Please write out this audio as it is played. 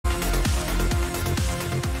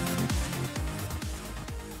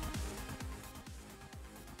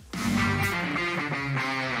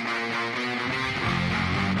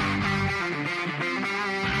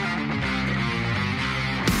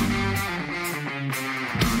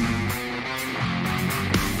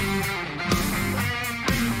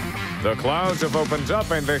The clouds have opened up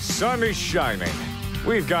and the sun is shining.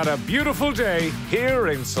 We've got a beautiful day here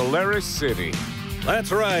in Solaris City.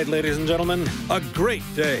 That's right, ladies and gentlemen. A great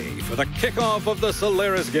day for the kickoff of the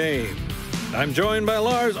Solaris game. I'm joined by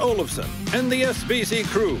Lars Olofsson and the SBC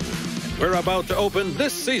crew. And we're about to open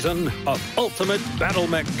this season of Ultimate Battle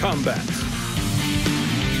Mech Combat.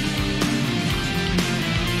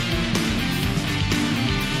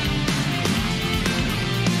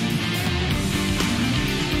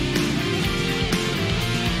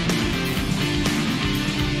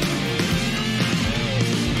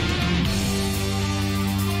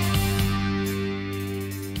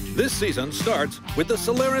 This season starts with the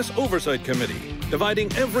Solaris Oversight Committee,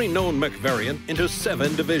 dividing every known mech variant into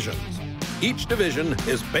 7 divisions. Each division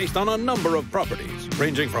is based on a number of properties,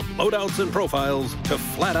 ranging from loadouts and profiles to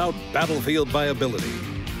flat-out battlefield viability.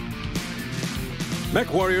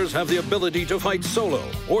 Mech warriors have the ability to fight solo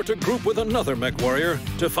or to group with another mech warrior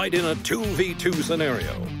to fight in a 2v2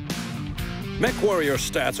 scenario. Mech warrior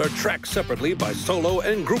stats are tracked separately by solo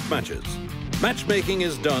and group matches. Matchmaking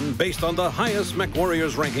is done based on the highest mech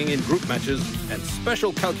warriors ranking in group matches, and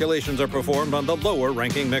special calculations are performed on the lower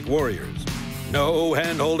ranking mech warriors. No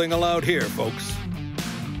hand-holding allowed here, folks.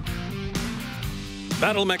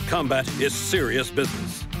 Battle Mech Combat is serious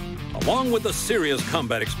business. Along with the serious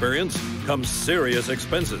combat experience comes serious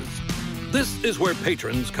expenses. This is where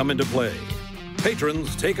patrons come into play.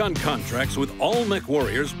 Patrons take on contracts with all mech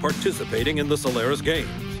warriors participating in the Solaris games.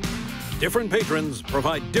 Different patrons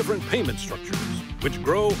provide different payment structures, which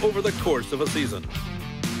grow over the course of a season.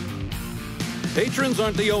 Patrons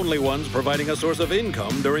aren't the only ones providing a source of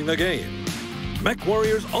income during the game. Mech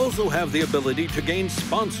warriors also have the ability to gain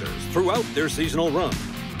sponsors throughout their seasonal run.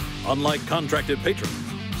 Unlike contracted patrons,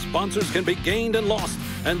 sponsors can be gained and lost,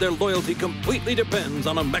 and their loyalty completely depends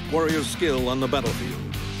on a mech warrior's skill on the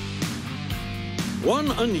battlefield.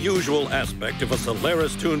 One unusual aspect of a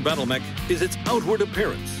Solaris-tuned battle mech is its outward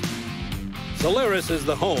appearance. Solaris is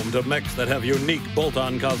the home to mechs that have unique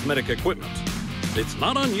bolt-on cosmetic equipment. It's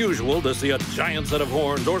not unusual to see a giant set of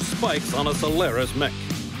horns or spikes on a Solaris mech.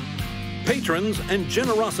 Patrons and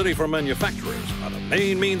generosity from manufacturers are the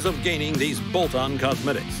main means of gaining these bolt-on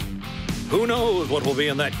cosmetics. Who knows what will be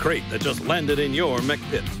in that crate that just landed in your mech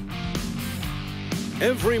pit?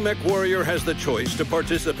 Every mech warrior has the choice to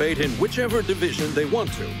participate in whichever division they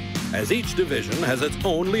want to, as each division has its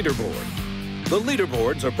own leaderboard. The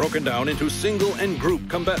leaderboards are broken down into single and group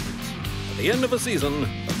combatants. At the end of a season,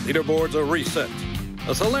 the leaderboards are reset.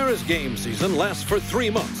 A Solaris game season lasts for 3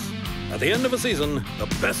 months. At the end of a season, the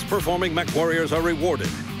best performing mech warriors are rewarded,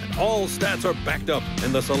 and all stats are backed up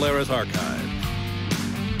in the Solaris archive.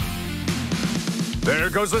 There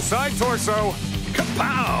goes the side torso.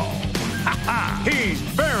 Kapow! Ha-ha! He's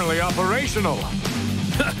barely operational.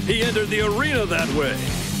 He entered the arena that way.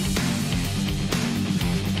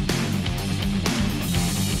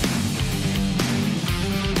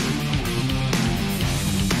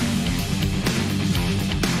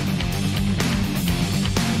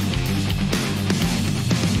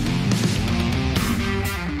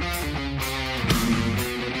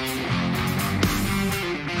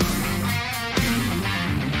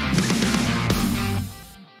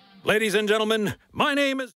 Ladies and gentlemen, my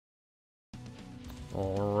name is...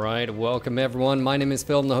 All right, welcome everyone. My name is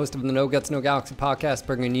Phil. I'm the host of the NoGutsNoGalaxy podcast,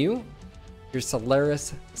 bringing you your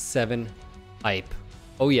Solaris 7 hype.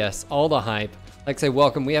 Oh yes, all the hype. Like I say,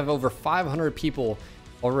 welcome. We have over 500 people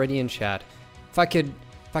already in chat. If I could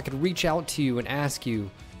reach out to you and ask you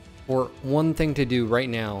for one thing to do right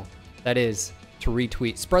now, that is to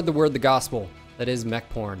retweet. Spread the word, the gospel. That is mech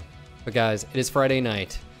porn. But guys, it is Friday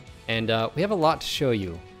night, and we have a lot to show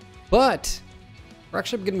you. But we're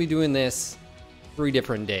actually going to be doing this 3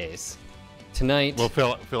 different days. Tonight. Well,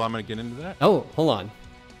 Phil, I'm going to get into that. Oh, hold on.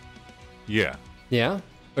 Yeah. Yeah?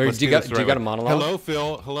 Or do you got a monologue? Hello,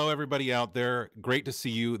 Phil. Hello, everybody out there. Great to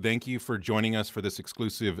see you. Thank you for joining us for this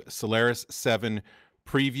exclusive Solaris 7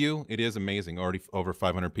 preview. It is amazing. Already over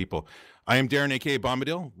 500 people. I am Darren, a.k.a.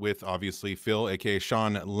 Bombadil, with obviously Phil, a.k.a.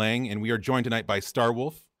 Sean Lang, and we are joined tonight by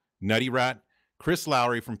Starwolf, Nutty Rat, Chris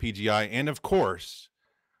Lowry from PGI, and of course,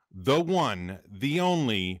 the one, the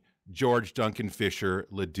only George Duncan Fisher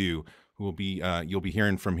Ledoux, who will be you'll be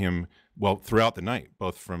hearing from him throughout the night,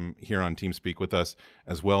 both from here on TeamSpeak with us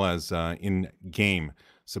as well as in game.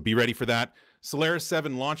 So be ready for that. Solaris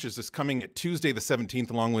 7 launches this coming Tuesday the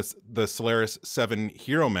 17th, along with the Solaris 7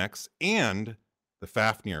 Hero Mechs and the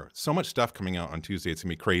Fafnir. So much stuff coming out on Tuesday, it's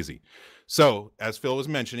gonna be crazy. So, as Phil was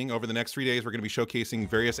mentioning, over the next 3 days, we're going to be showcasing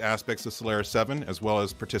various aspects of Solaris 7, as well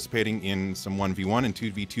as participating in some 1v1 and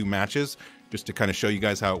 2v2 matches, just to kind of show you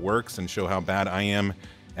guys how it works and show how bad I am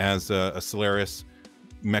as a Solaris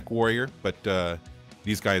Mech Warrior, but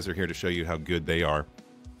these guys are here to show you how good they are.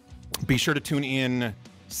 Be sure to tune in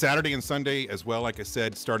Saturday and Sunday as well, like I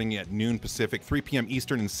said, starting at noon Pacific, 3 p.m.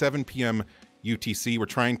 Eastern, and 7 p.m. UTC. We're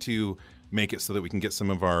trying to make it so that we can get some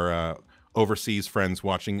of our overseas friends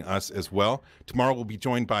watching us as well. Tomorrow we'll be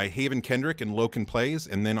joined by Haven Kendrick and Loken Plays,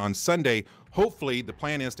 and then on Sunday, hopefully, the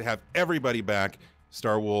plan is to have everybody back,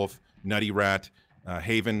 Star Wolf, Nutty Rat,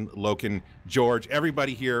 Haven, Loken, George,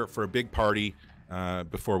 everybody here for a big party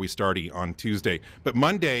before we start on Tuesday. But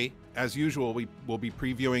Monday, as usual, we will be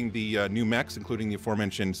previewing the new mechs, including the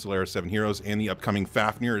aforementioned Solaris 7 Heroes and the upcoming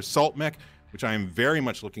Fafnir Assault mech, which I am very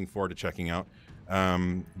much looking forward to checking out.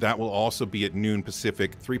 That will also be at noon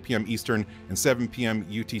Pacific, 3 p.m. Eastern, and 7 p.m.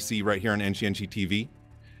 UTC right here on NGNG TV.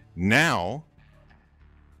 Now,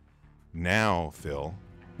 Phil.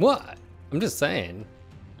 What? I'm just saying.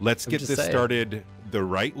 Let's get this started the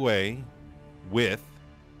right way with,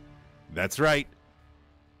 that's right,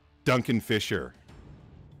 Duncan Fisher.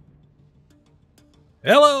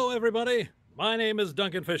 Hello, everybody. My name is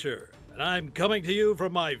Duncan Fisher, and I'm coming to you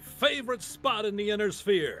from my favorite spot in the Inner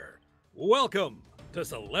Sphere. Welcome to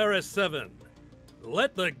Solaris 7.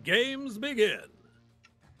 Let the games begin.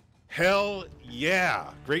 Hell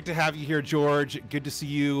yeah. Great to have you here, George. Good to see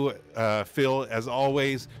you, Phil, as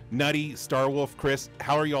always. Nutty, Starwolf, Chris.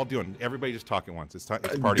 How are you all doing? Everybody just talk at once. It's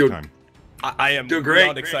party time. I am doing great.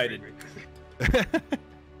 Beyond excited.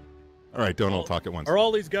 All right, don't all talk at once. Are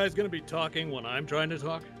all these guys going to be talking when I'm trying to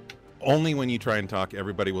talk? Only when you try and talk,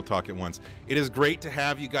 everybody will talk at once. It is great to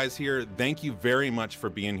have you guys here. Thank you very much for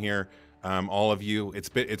being here, all of you.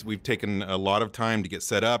 We've taken a lot of time to get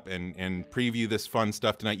set up and preview this fun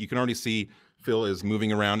stuff tonight. You can already see Phil is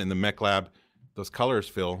moving around in the mech lab. Those colors,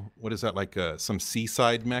 Phil, what is that, like some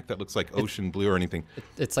seaside mech that looks like ocean blue or anything?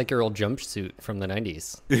 It's like your old jumpsuit from the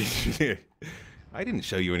 90s. I didn't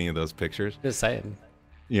show you any of those pictures. Just saying.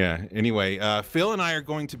 Yeah, anyway, Phil and I are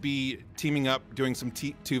going to be teaming up, doing some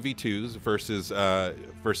 2v2s versus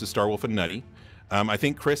Starwolf and Nutty. I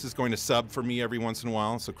think Chris is going to sub for me every once in a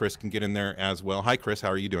while, so Chris can get in there as well. Hi, Chris, how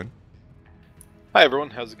are you doing? Hi, everyone.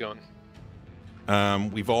 How's it going?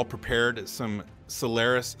 We've all prepared some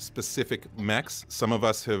Solaris-specific mechs. Some of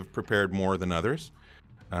us have prepared more than others.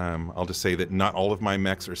 I'll just say that not all of my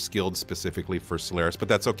mechs are skilled specifically for Solaris, but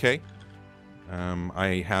that's okay.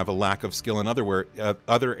 I have a lack of skill in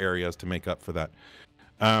other areas to make up for that.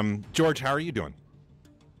 George, how are you doing?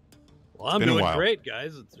 Well, I'm doing great,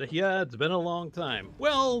 guys. It's been a long time.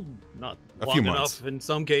 Well, not long enough in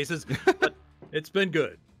some cases, but it's been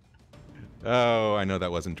good. Oh, I know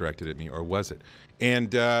that wasn't directed at me, or was it?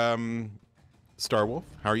 And Starwolf,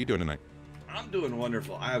 how are you doing tonight? I'm doing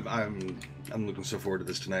wonderful. I'm looking so forward to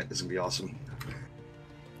this tonight. This is gonna be awesome.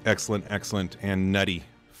 Excellent, excellent. And Nutty,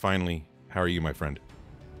 finally, how are you, my friend?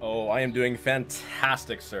 Oh, I am doing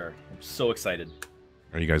fantastic, sir. I'm so excited.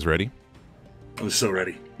 Are you guys ready? I'm so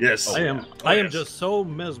ready. Yes. I am just so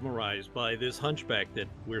mesmerized by this hunchback that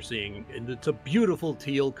we're seeing, and it's a beautiful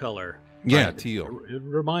teal color. Yeah, teal. It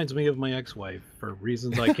reminds me of my ex-wife for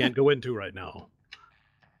reasons I can't go into right now.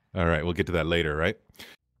 All right, we'll get to that later, right?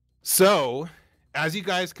 So, as you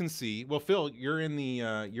guys can see, well, Phil, you're in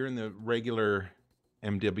the regular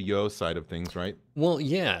MWO side of things, right? Well,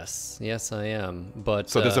 yes, I am. But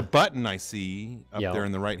so there's a button I see up there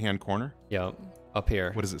in the right-hand corner. Yep, up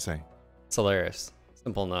here. What does it say? Solaris.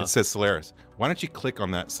 Simple enough. It says Solaris. Why don't you click on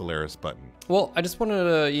that Solaris button? Well, I just wanted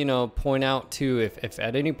to, point out too, if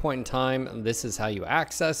at any point in time this is how you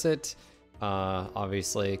access it.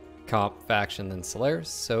 Obviously, comp, faction, then Solaris.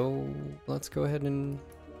 So let's go ahead and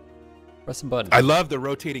press a button. I love the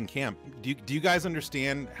rotating cam. Do you guys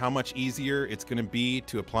understand how much easier it's going to be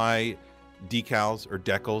to apply decals or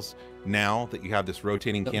decals now that you have this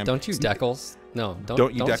rotating cam? Don't use decals. No,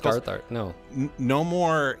 don't start there. No. No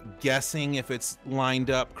more guessing if it's lined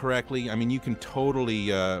up correctly. I mean, you can totally,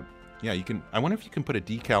 you can. I wonder if you can put a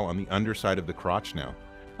decal on the underside of the crotch now.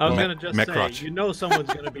 I was gonna just say, crotch.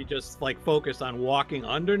 Someone's gonna be just like focused on walking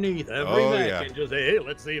underneath every mech and just say, hey,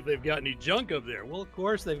 let's see if they've got any junk up there. Well, of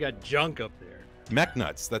course they've got junk up there. Mech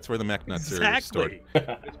nuts. That's where the mech nuts are stored.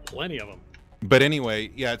 There's plenty of them. But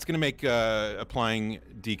anyway, yeah, it's going to make applying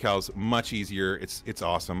decals much easier. It's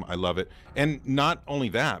awesome. I love it. And not only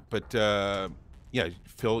that, but yeah,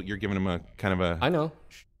 Phil, you're giving him a kind of a... I know.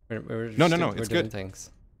 No. It's good.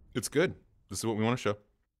 Things. It's good. This is what we want to show.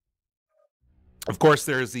 Of course,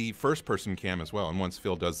 there's the first-person cam as well. And once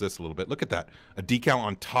Phil does this a little bit, look at that. A decal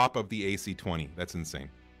on top of the AC-20. That's insane.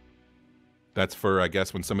 That's for, I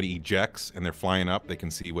guess, when somebody ejects and they're flying up, they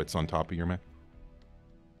can see what's on top of your mech.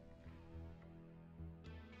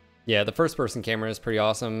 Yeah, the first-person camera is pretty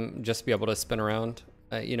awesome. Just to be able to spin around.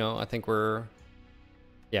 I think we're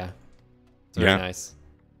Yeah, it's very Yeah. nice.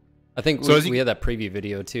 I think So we had that preview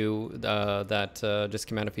video too that just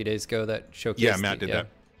came out a few days ago that showcased. Yeah, Matt did that.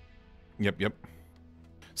 Yep.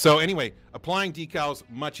 So anyway, applying decals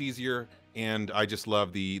much easier, and I just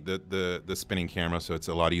love the spinning camera, so it's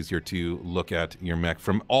a lot easier to look at your mech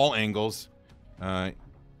from all angles, and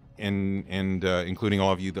including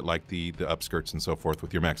all of you that like the upskirts and so forth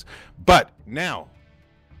with your mechs. But now,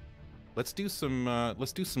 let's do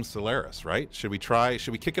some Solaris, right? Should we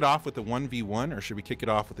kick it off with a 1v1 or should we kick it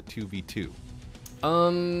off with a 2v2?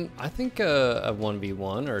 I think a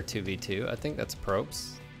 1v1 or a 2v2. I think that's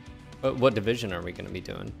probes. But what division are we going to be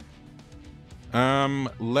doing?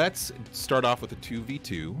 Let's start off with a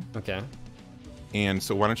 2v2. Okay. And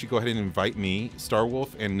so why don't you go ahead and invite me, Starwolf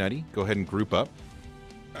and Nutty. Go ahead and group up.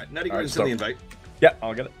 All right, Nutty, go ahead and send the invite. Yeah,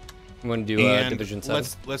 I'll get it. You want to do Division 7?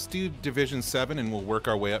 Let's do Division 7 and we'll work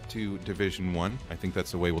our way up to Division 1. I think that's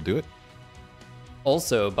the way we'll do it.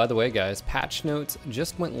 Also, by the way, guys, patch notes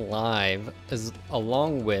just went live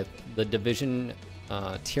along with the division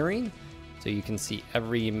tiering, so you can see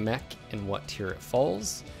every mech and what tier it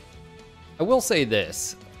falls. I will say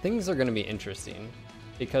this, things are going to be interesting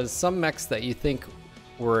because some mechs that you think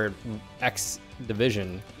were X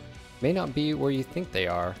division may not be where you think they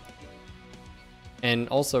are. And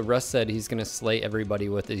also, Russ said he's going to slay everybody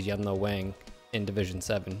with his Yunlo Wang in Division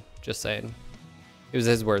 7. Just saying. It was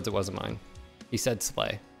his words, it wasn't mine. He said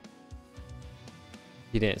slay.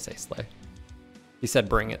 He didn't say slay. He said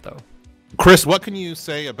bring it, though. Chris, what can you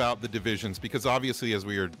say about the divisions? Because obviously, as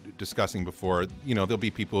we were discussing before, you know, there'll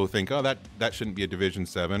be people who think, oh, that shouldn't be a Division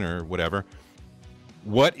 7 or whatever.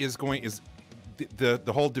 What is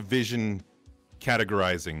the whole division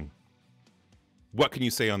categorizing? What can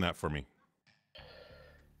you say on that for me?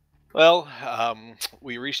 Well,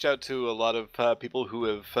 we reached out to a lot of people who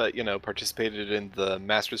have, participated in the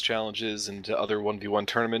Masters Challenges and other 1v1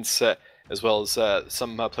 tournaments, as well as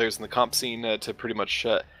some players in the comp scene to pretty much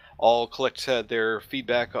all collect their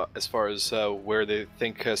feedback as far as where they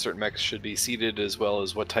think certain mechs should be seated, as well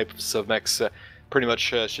as what types of mechs pretty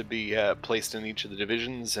much should be placed in each of the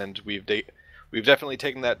divisions. And we've definitely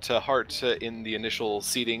taken that to heart in the initial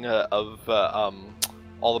seating of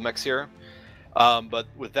all the mechs here. But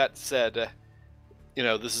with that said,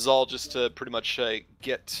 this is all just to pretty much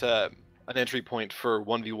get an entry point for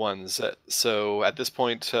 1v1s. So at this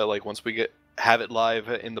point, once we have it live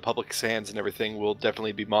in the public's hands and everything, we'll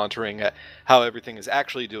definitely be monitoring how everything is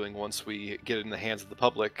actually doing once we get it in the hands of the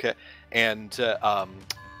public. And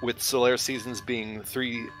with Solaris seasons being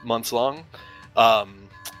 3 months long,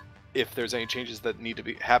 if there's any changes that need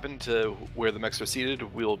to happen to where the mechs are seated,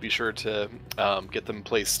 we'll be sure to get them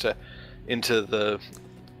placed into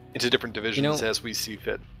different divisions as we see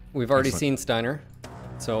fit. We've already seen Steiner,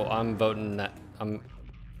 so I'm voting that.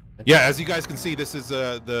 Yeah, as you guys can see, this is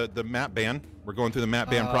the map ban. We're going through the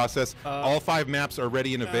map ban process. All 5 maps are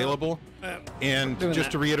ready and available. And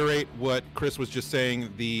just to reiterate what Chris was just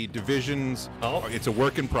saying, the divisions, it's a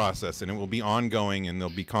work in process, and it will be ongoing, and they'll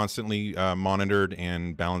be constantly monitored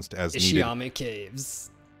and balanced as needed. Ishiyama Caves.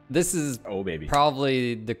 This is baby,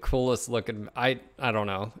 probably the coolest looking. I don't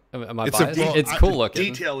know. Am I It's biased? It's cool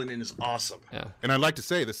looking. Detail in it is awesome. Yeah. And I'd like to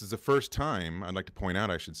say this is the first time, I'd like to point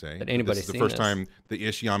out, I should say, that anybody's this is the seen first this. time the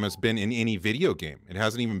Ishiyama's been in any video game. It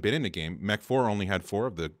hasn't even been in a game. Mech 4 only had 4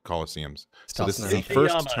 of the Colosseums. So this is the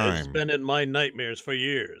first Ishiyama has time. been in my nightmares for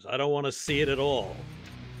years. I don't want to see it at all.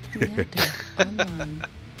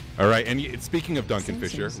 All right, and speaking of Duncan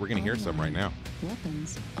Fisher, we're going to hear some right now.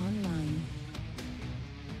 Weapons online.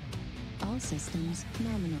 All systems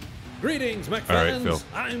nominal. Greetings, mech All right, fans. Phil.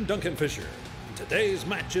 I'm Duncan Fisher. Today's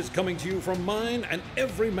match is coming to you from mine and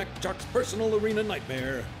every mech jock's personal arena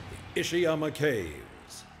nightmare, the Ishiyama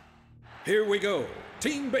Caves. Here we go.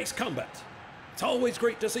 Team-based combat. It's always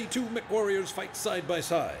great to see 2 mech warriors fight side by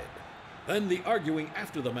side. Then the arguing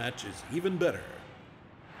after the match is even better.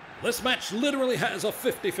 This match literally has a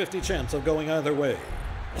 50-50 chance of going either way.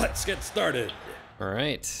 Let's get started. All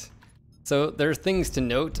right. So there's things to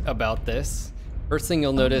note about this. First thing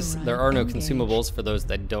you'll notice, there are no consumables for those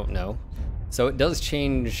that don't know. So it does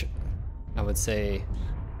change, I would say,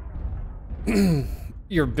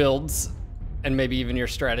 your builds and maybe even your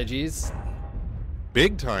strategies.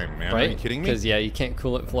 Big time, man. Right? Are you kidding me? Because, yeah, you can't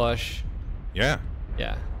cool it flush. Yeah.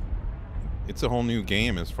 Yeah. It's a whole new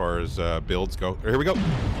game as far as builds go. Here we go.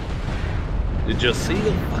 Did you see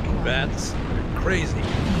the fucking bats? They're crazy.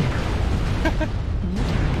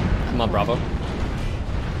 Come on, Bravo.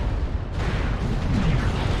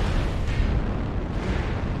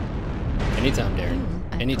 Anytime,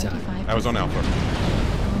 Darren. Anytime. I was on Alpha.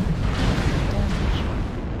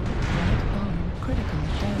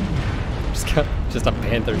 Just got just a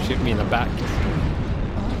panther shooting me in the back.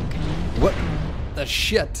 What the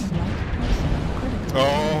shit?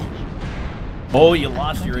 Oh. Oh, you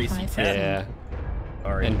lost your AC-10. Yeah.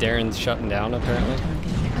 Sorry. And Darren's shutting down apparently.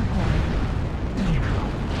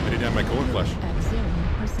 I didn't have my colon flush.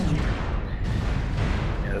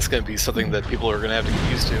 Yeah, that's going to be something that people are going to have to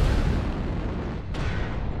get used to.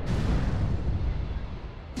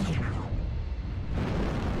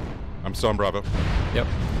 I'm still on Bravo. Yep.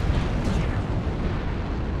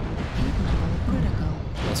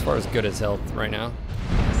 As far as good as health right now.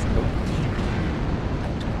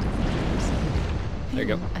 There you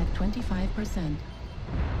go. At 25%.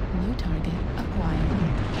 New target acquired.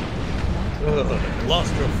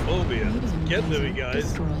 Claustrophobia. It's getting to me, guys.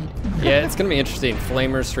 Destroyed. Yeah, it's gonna be interesting.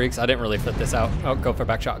 Flamer streaks. I didn't really fit this out. Oh, go for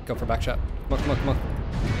back shot. Go for back shot. Come on, come on, come on.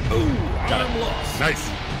 Ooh, I'm lost. Nice.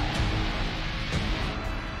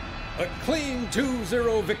 A clean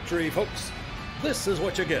 2-0 victory, folks. This is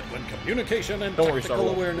what you get when communication and Don't worry, Star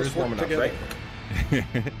tactical Wars. We're awareness just work warming up, together.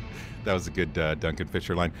 right? That was a good Duncan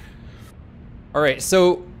Fisher line. All right,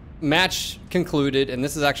 so match concluded, and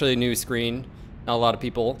this is actually a new screen. Not a lot of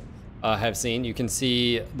people have seen. You can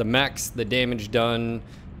see the mechs, the damage done,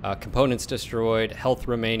 components destroyed, health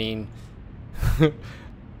remaining, and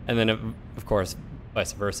then of course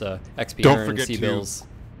vice versa. XP Don't earned, forget C to- bills,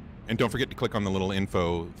 And don't forget to click on the little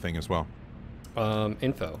info thing as well.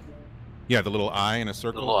 info, Yeah, the little eye in a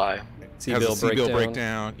circle. Little eye. C has bill a C-bill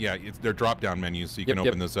breakdown. breakdown. Yeah, they're drop-down menus, so you can Yep,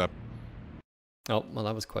 open yep. those up. Oh, well,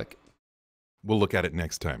 that was quick. We'll look at it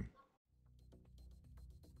next time.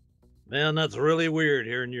 Man, that's really weird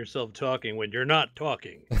hearing yourself talking when you're not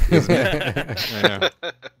talking. I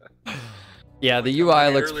know. Yeah, the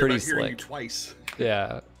UI looks Earlier pretty about hearing you slick. twice.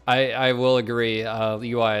 Yeah, I will agree.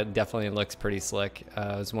 The UI definitely looks pretty slick.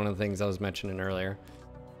 It was one of the things I was mentioning earlier.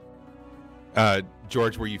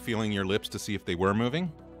 George, were you feeling your lips to see if they were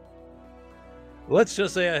moving? Let's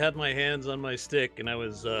just say I had my hands on my stick and I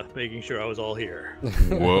was making sure I was all here.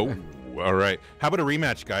 Whoa. All right. How about a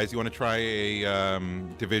rematch, guys? You want to try a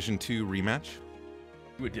Division 2 rematch?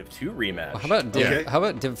 Do a Div 2 rematch. How about Div? Okay. How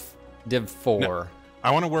about Div 4? No.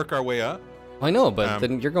 I want to work our way up. I know, but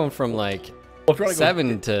then you're going from like Well, if you wanna go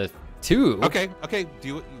 7 to 2. Okay.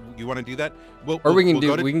 Do you want to do that? Or we can we'll do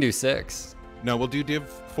go to- we can do 6. No, we'll do Div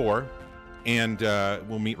 4, and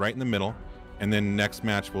we'll meet right in the middle. And then next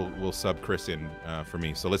match we'll sub Chris in for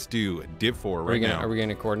me. So let's do Div 4 right now. Are we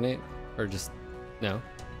gonna coordinate or just no?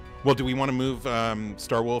 Well, do we want to move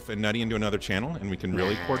Star Wolf and Nutty into another channel and we can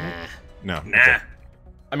really coordinate? No. Nah. Okay.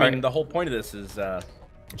 I mean, the whole point of this is Party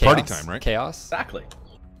Chaos? time, right? Chaos. exactly.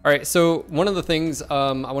 All right. So one of the things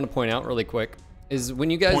I want to point out really quick is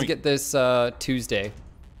when you guys Point. get this Tuesday,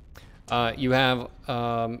 you have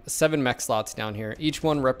 7 mech slots down here. Each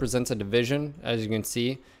one represents a division, as you can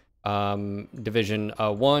see. Division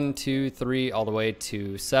 1, 2, 3, all the way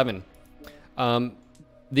to 7.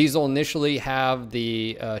 These will initially have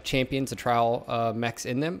the champions, the trial mechs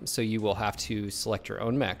in them, so you will have to select your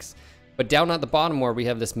own mechs. But down at the bottom where we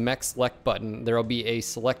have this mech select button, there will be a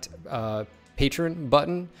select patron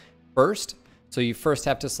button first. So you first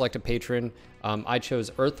have to select a patron. I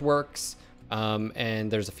chose Earthworks, and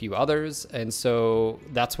there's a few others, and so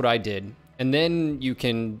that's what I did. And then you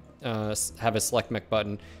can have a select mech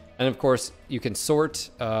button. And of course, you can sort,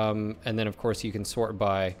 and then of course you can sort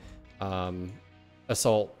by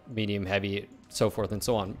assault, medium, heavy, so forth and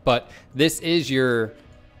so on. But this is your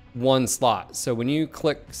one slot. So when you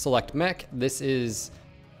click select mech, this is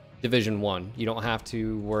Division 1. You don't have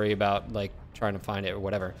to worry about like trying to find it or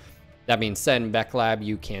whatever. That being said, in Mech Lab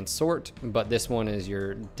you can sort, but this one is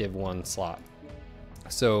your Div 1 slot.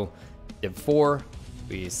 So Div 4,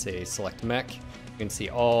 we say select mech. You can see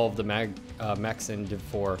all of the mechs in Div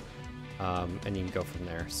 4, and you can go from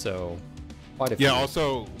there. So quite a few. Yeah,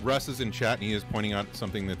 also, Russ is in chat and he is pointing out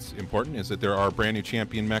something that's important, is that there are brand new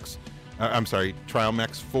champion mechs, trial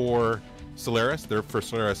mechs for Solaris. They're for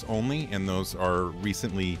Solaris only, and those are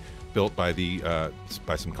recently built by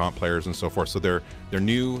by some comp players and so forth. So they're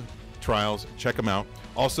new trials. Check them out.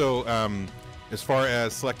 Also, as far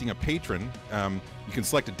as selecting a patron, you can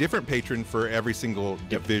select a different patron for every single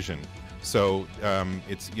division. So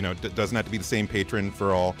it's, doesn't have to be the same patron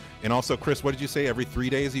for all. And also, Chris, what did you say? Every 3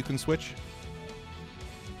 days you can switch?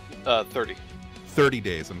 30. 30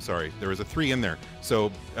 days, I'm sorry. There was a 3 in there.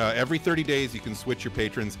 So every 30 days you can switch your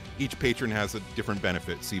patrons. Each patron has a different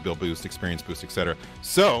benefit: C-bill boost, experience boost, etc.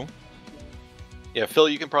 So Yeah, Phil,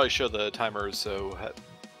 you can probably show the timers, so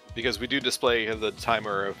because we do display the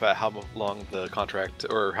timer of how long the contract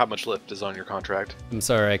or how much lift is on your contract. I'm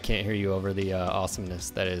sorry, I can't hear you over the awesomeness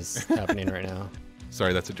that is happening right now.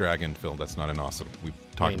 Sorry, that's a dragon, Phil. That's not an awesome. We've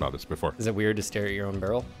talked about this before. Is it weird to stare at your own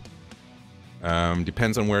barrel?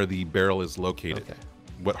 Depends on where the barrel is located. Okay.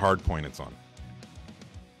 What hard point it's on.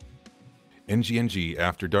 NGNG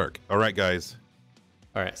After Dark. All right, guys.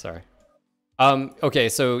 All right, sorry. Okay,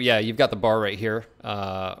 so yeah, you've got the bar right here.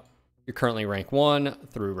 You're currently rank 1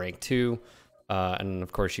 through rank 2. And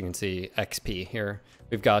of course, you can see XP here.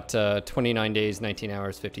 We've got 29 days, 19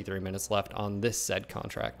 hours, 53 minutes left on this said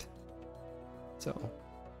contract. So.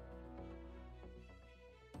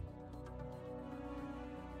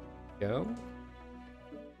 Go.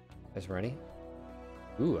 Guys ready?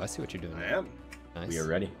 Ooh, I see what you're doing. I am. Nice. We are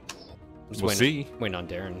ready. Just We'll see. Waiting on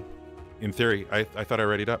Darren. In theory, I thought I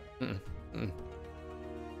readied up.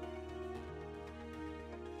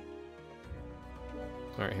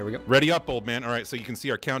 All right, here we go. Ready up, old man. All right, so you can see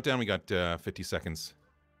our countdown. We got 50 seconds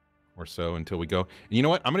or so until we go. And you know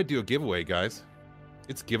what? I'm going to do a giveaway, guys.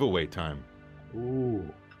 It's giveaway time. Ooh.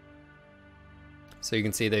 So you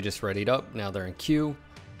can see they just readied up. Now they're in queue.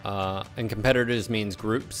 And competitors means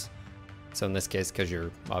groups. So in this case, because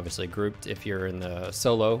you're obviously grouped, if you're in the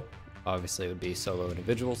solo, obviously it would be solo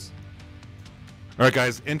individuals. All right,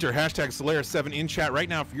 guys, enter hashtag Solaris7 in chat right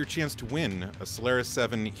now for your chance to win a Solaris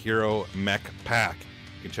 7 Hero Mech Pack.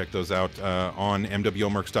 You can check those out on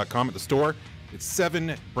MWOmercs.com at the store. It's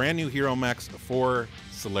 7 brand new Hero Mechs for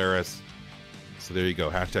Solaris. So there you go,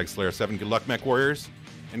 hashtag Solaris7. Good luck, Mech Warriors.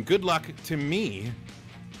 And good luck to me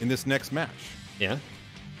in this next match. Yeah?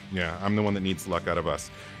 Yeah, I'm the one that needs luck out of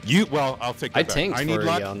us. Well, I'll take that I back. tanked I need for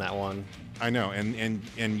luck you on that one. I know, and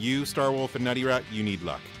you, Star Wolf, and Nutty Rat, you need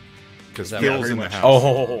luck. Because That Phil's very in the much. house.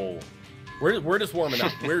 Oh, we're just warming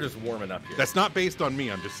up. We're just warming up here. That's not based on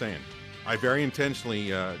me, I'm just saying. I very intentionally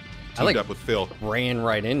teamed like up with Phil. Ran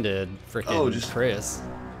right into freaking Chris.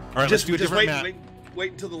 All right, let's do a different map.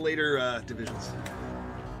 Wait until the later divisions.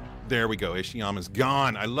 There we go. Ishiyama's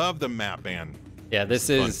gone. I love the map ban. Yeah, this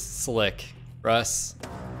is slick. Russ,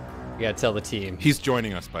 you gotta tell the team. He's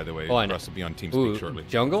joining us, by the way. Oh, I know. Russ will be on TeamSpeak Ooh, shortly.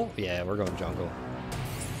 Jungle? Yeah, we're going jungle.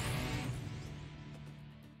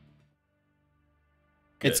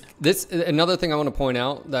 Good. It's this. Another thing I want to point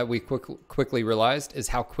out that we quickly realized is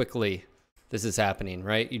how quickly this is happening.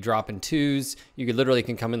 Right, you drop in 2s. You could literally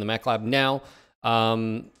can come in the mech lab now.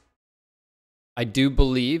 I do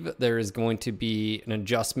believe there is going to be an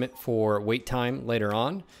adjustment for wait time later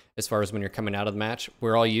on, as far as when you're coming out of the match.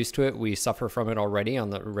 We're all used to it. We suffer from it already on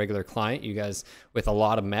the regular client. You guys with a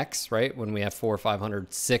lot of mechs, right? When we have 400,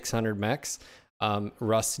 500, 600 mechs.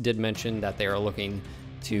 Russ did mention that they are looking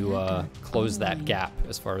to close that gap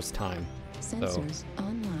as far as time. Sensors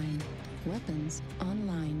online. Weapons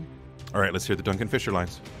online. All right, let's hear the Duncan Fisher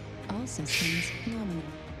lines. All systems nominal.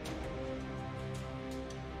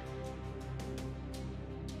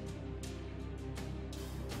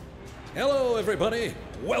 Hello, everybody.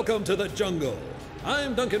 Welcome to the jungle.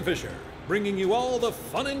 I'm Duncan Fisher, bringing you all the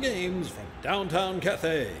fun and games from downtown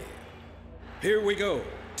Cathay. Here we go.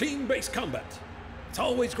 Team-based combat. It's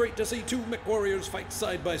always great to see 2 mech warriors fight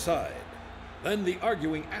side by side. Then the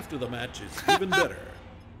arguing after the match is even better.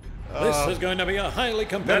 This is going to be a highly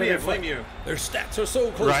competitive fight. Their stats are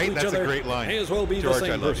so close to each That's other. a great line. May as well be George, the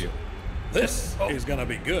same I love person. you. This is going to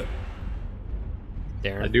be good.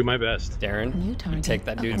 Darren, I do my best. Darren, New you target take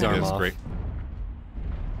that dude's acquired. arm That's off. great.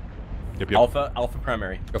 Yep. Alpha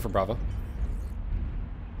primary. Go for Bravo.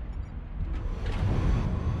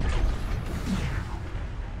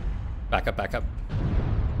 Back up, back up.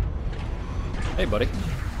 Hey, buddy.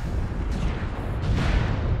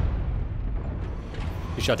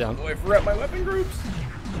 You shut down. Oh, I forgot my weapon groups.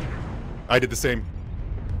 I did the same.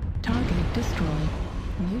 Target destroyed.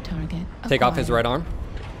 New target Take off his acquired. right arm.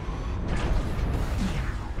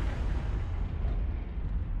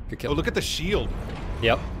 Good kill. Oh, look at the shield.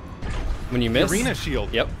 Yep. When you miss. Arena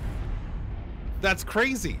shield. Yep. That's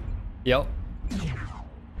crazy. Yep.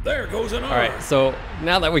 There goes an arm. All right. So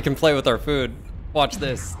now that we can play with our food, watch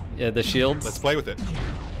this. Yeah, the shields. Let's play with it.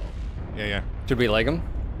 Yeah. Should we leg them?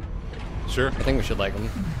 Sure. I think we should leg them.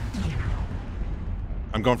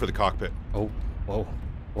 I'm going for the cockpit. Oh, whoa,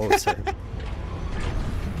 whoa, sir.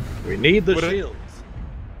 We need the What a- shields.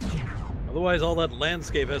 Otherwise, all that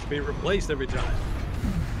landscape has to be replaced every time.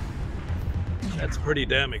 That's pretty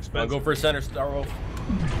damn I'll expensive. go for center, Star Wolf.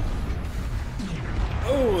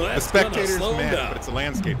 Oh, The that's spectator's gonna slow him mad, down. but it's the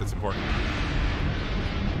landscape that's important.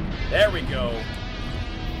 There we go.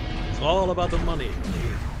 It's all about the money.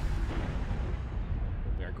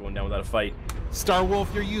 We aren't going down without a fight. Star Wolf,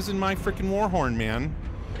 you're using my freaking warhorn, man.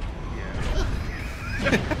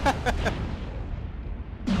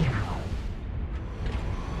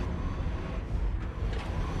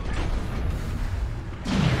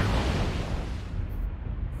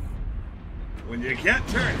 When you can't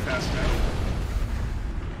turn fast enough.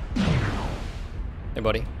 Hey,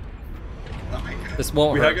 buddy. Oh, This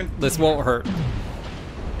won't hurt. hugging? This won't hurt.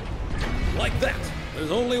 Like that, there's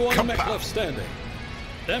only one mech left standing.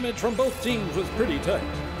 Damage from both teams was pretty tight.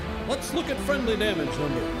 Let's look at friendly damage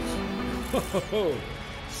numbers. Ho, ho, ho.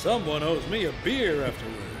 Someone owes me a beer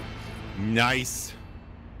afterward. Nice.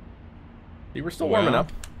 You were still warming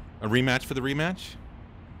up. A rematch for the rematch.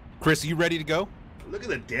 Chris, are you ready to go? Look at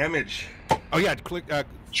the damage. Oh yeah, click.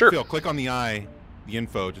 Sure. Phil, click on the eye, the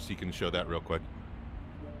info, just so you can show that real quick.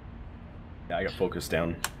 Yeah, I got focused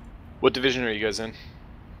down. What division are you guys in?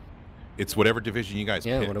 It's whatever division you guys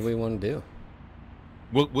Yeah, pick. what do we want to do?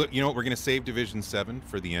 Well, you know what? We're going to save Division 7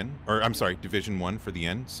 for the end. Or, I'm sorry, Division 1 for the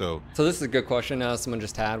end. So this is a good question someone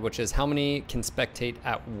just had, which is how many can spectate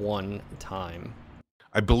at one time?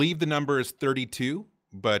 I believe the number is 32,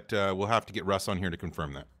 but we'll have to get Russ on here to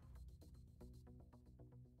confirm that.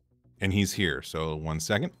 And he's here, so 1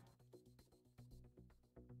 second.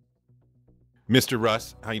 Mr.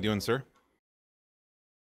 Russ, how you doing, sir?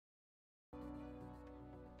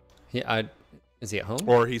 Yeah, is he at home?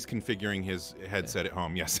 Or he's configuring his headset at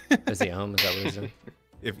home, yes. Is he at home? Is that what he's doing?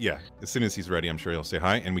 Yeah, as soon as he's ready, I'm sure he'll say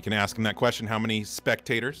hi, and we can ask him that question, how many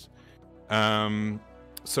spectators?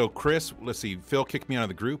 So Chris, let's see, Phil kicked me out of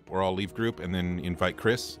the group, or I'll leave group and then invite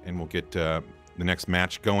Chris, and we'll get the next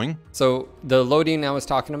match going. So the loading I was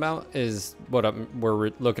talking about is what we're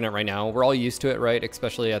looking at right now. We're all used to it, right?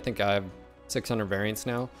 Especially, I think I have 600 variants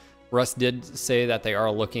now. Russ did say that they are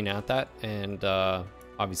looking at that, and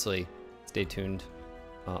obviously stay tuned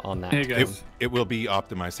on that. Hey guys. It will be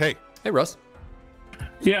optimized. Hey Russ.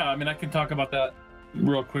 Yeah, I mean, I can talk about that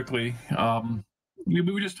real quickly. We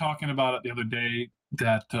were just talking about it the other day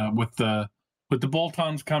that with the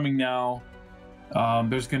bolt-ons coming now,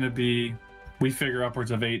 there's going to be, we figure,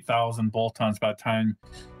 upwards of 8,000 bolt-ons by the time,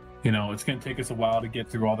 it's going to take us a while to get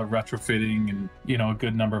through all the retrofitting and, a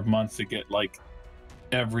good number of months to get like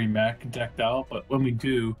every mech decked out. But when we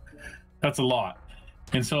do, that's a lot.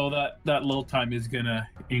 And so that load time is going to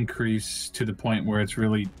increase to the point where it's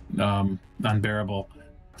really unbearable.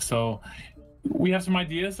 So we have some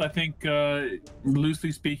ideas. I think,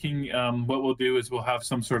 loosely speaking, what we'll do is we'll have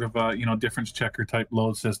some sort of, difference checker type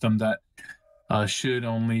load system that should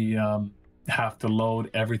only have to load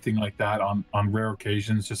everything like that on rare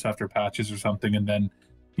occasions, just after patches or something. And then,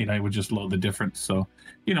 it would just load the difference. So,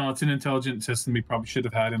 it's an intelligent system we probably should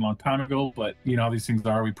have had a long time ago. But, how these things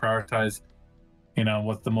are, we prioritize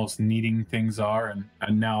what the most needing things are,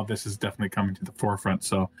 and now this is definitely coming to the forefront.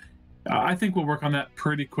 So I think we'll work on that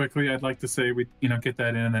pretty quickly. I'd like to say we get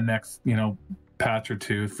that in the next patch or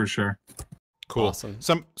two for sure. Cool. Awesome.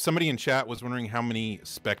 Somebody in chat was wondering how many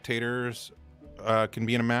spectators can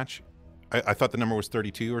be in a match. I thought the number was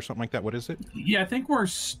 32 or something like that. What is it? Yeah, I think we're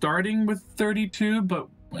starting with 32, but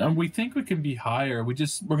we think we can be higher. We're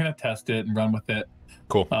gonna test it and run with it.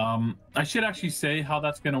 Cool. I should actually say how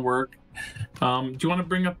that's gonna work. Do you want to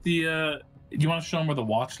bring up the? Do you want to show them where the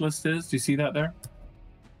watch list is? Do you see that there?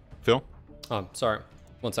 Phil? Sorry.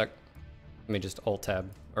 1 sec. Let me just alt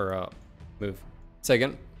tab or move. Say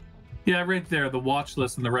again. Yeah, right there, the watch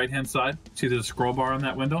list on the right-hand side. See the scroll bar on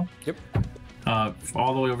that window? Yep.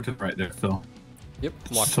 All the way over to the right there, Phil. Yep.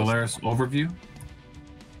 Watch Solaris list. overview.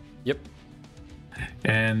 Yep.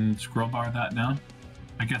 And scroll bar that down.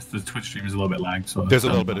 I guess the Twitch stream is a little bit lagged, so there's a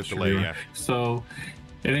little bit of delay, yeah. So,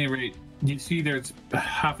 at any rate, you see there's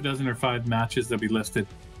half a dozen or 5 matches that we listed.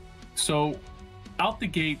 So, out the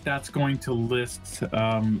gate, that's going to list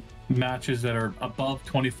matches that are above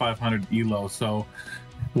 2,500 elo. So,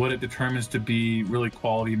 what it determines to be really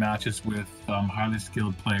quality matches with highly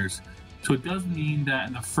skilled players. So it does mean that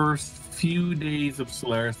in the first few days of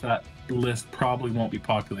Solaris, that list probably won't be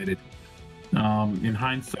populated. In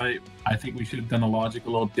hindsight, I think we should have done the logic a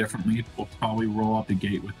little differently. We'll probably roll out the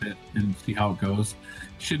gate with it and see how it goes.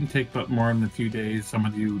 Shouldn't take but more than a few days. Some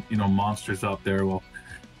of you, monsters out there will,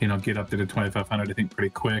 get up to the 2,500, I think,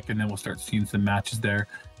 pretty quick, and then we'll start seeing some matches there.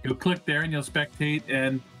 You'll click there and you'll spectate,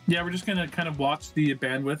 and yeah, we're just gonna kind of watch the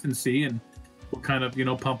bandwidth and see, and we'll kind of,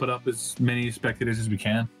 pump it up as many spectators as we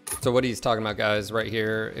can. So what he's talking about, guys, right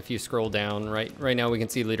here, if you scroll down, right now we can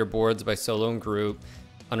see leaderboards by solo and group.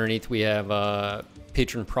 Underneath we have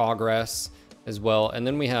patron progress as well, and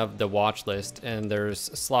then we have the watch list, and there's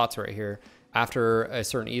slots right here. After a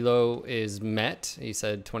certain elo is met, he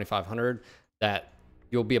said 2,500, that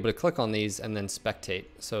you'll be able to click on these and then spectate.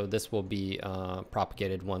 So this will be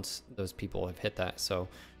propagated once those people have hit that. So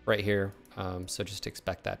right here, so just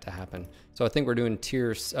expect that to happen. So I think we're doing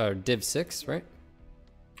Div 6, right?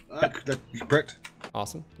 That's correct.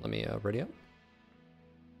 Awesome. Let me ready up.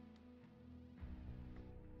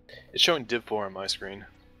 It's showing Div 4 on my screen.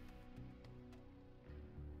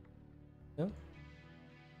 Yeah.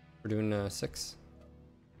 We're doing 6.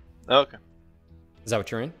 Oh, okay. Is that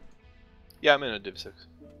what you're in? Yeah, I'm in a Div 6.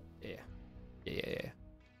 Yeah. Yeah.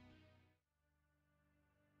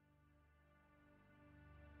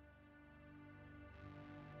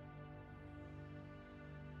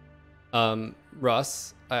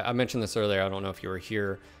 Russ, I mentioned this earlier. I don't know if you were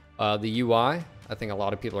here. The UI, I think a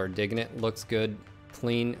lot of people are digging it. Looks good,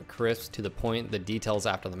 clean, crisp, to the point. The details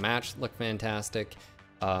after the match look fantastic.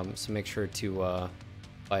 So make sure to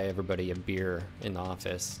buy everybody a beer in the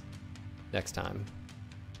office next time.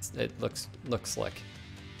 It looks slick.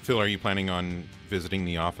 Phil, are you planning on visiting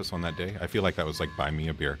the office on that day? I feel like that was like buy me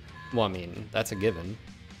a beer. Well, I mean, that's a given.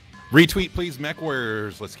 Retweet, please, Mech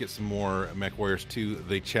Warriors. Let's get some more Mech Warriors to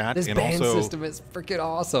the chat. This band system is freaking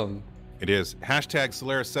awesome. It is. Hashtag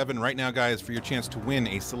Solaris7 right now, guys, for your chance to win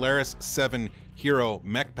a Solaris 7 Hero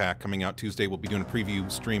Mech Pack coming out Tuesday. We'll be doing a preview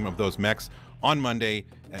stream of those mechs on Monday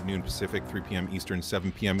at noon Pacific, 3 p.m. Eastern,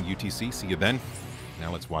 7 p.m. UTC. See you then.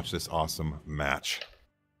 Now let's watch this awesome match.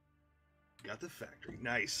 Got the factory.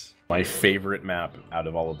 Nice. My favorite map out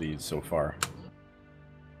of all of these so far.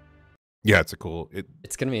 Yeah, it's a cool.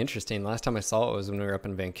 It's going to be interesting. Last time I saw it was when we were up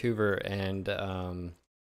in Vancouver, and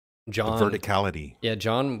John. The verticality. Yeah,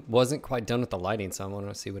 John wasn't quite done with the lighting, so I want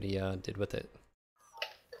to see what he did with it.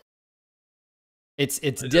 It's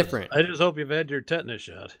different. I just hope you've had your tetanus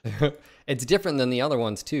shot. It's different than the other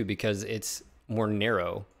ones too, because it's more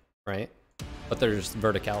narrow, right? But there's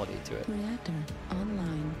verticality to it. Reactor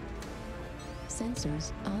online.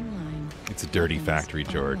 Sensors online. It's a dirty Weapons factory,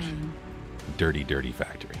 George. online. Dirty, dirty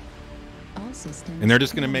factory. All systems. And they're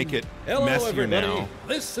just going to make it Hello, messier everybody. now.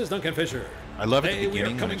 This is Duncan Fisher. I love at Today the we are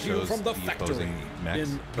beginning when coming it to you shows from the the factory opposing mechs.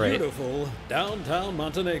 in Right. beautiful downtown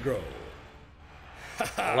Montenegro.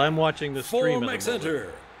 Well, I'm watching the 4 stream. mechs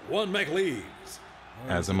enter, 1 mech leaves.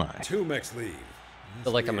 As am I. 2 mechs leave. I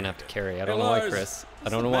feel like I'm going to have to carry. I don't Hey, know why, Lars, Chris. I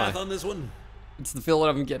what's don't the know why. math on this one? It's the feeling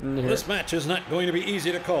I'm getting here. This match is not going to be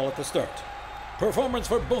easy to call at the start. Performance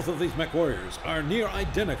for both of these mech warriors are near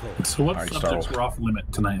identical. So what All right, subjects start were off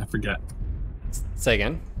limit tonight? I forget. Say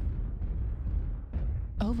again.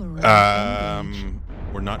 Override engage.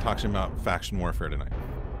 We're not talking about faction warfare tonight.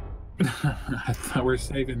 I thought we're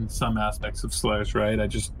saving some aspects of Solaris, right?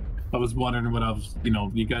 I was wondering what I was,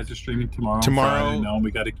 you guys are streaming tomorrow. Tomorrow- No, we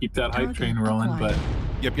got to keep that hype Target train rolling, but acquired.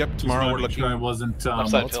 Yep. just Tomorrow wanted we're to make looking. sure I wasn't,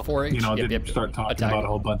 Upside It's Phil. 4H. didn't start talking Attack. about a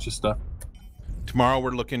whole bunch of stuff. Tomorrow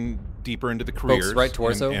we're looking deeper into the careers. Folks, right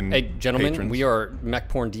torso. and Hey, gentlemen, patrons. we are mech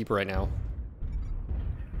porn deep right now.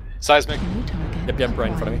 Seismic. New target. Yep,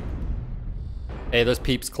 right in front of me. acquired. Hey, those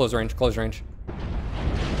peeps, close range, close range.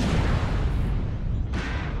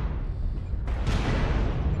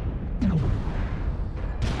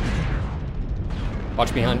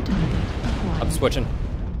 Watch behind. Target acquired. I'm switching.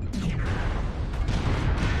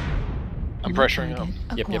 I'm New pressuring him.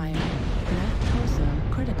 target Yep, yep. acquired. Left torso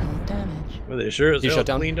critical damage. Well, they sure as You hell shut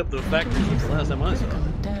down? cleaned up the factory since the last time I saw Critical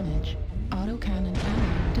it. damage. Autocannon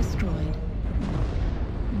ammo destroyed.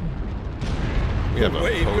 We have a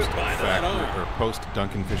Wave post goodbye to that factory arm. or post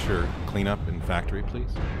Duncan Fisher cleanup in factory, please.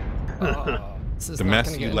 This is The not mess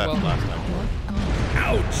gonna you get left well. last time. Left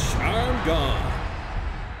arm. Ouch! Arm gone.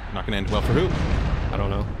 Not going to end well for who? I don't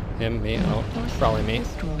know. Him, me, oh, Torso probably me.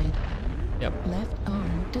 Destroyed. Yep. Left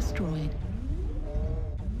arm destroyed.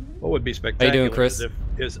 What would be spectacular doing, Chris?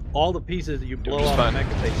 is all the pieces that you blow just off fine. the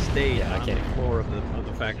mech, if they stayed Yeah, I on can't the even. floor of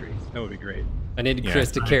the factory. That would be great. I need Yeah.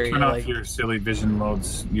 Chris to carry. Turn off Like, your silly vision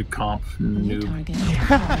modes, you comp New noob. target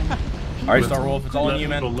acquired. All right, Star Wolf, it's all on Let you,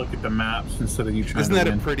 man. people look at the maps instead of you trying Isn't to that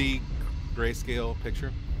a win. pretty grayscale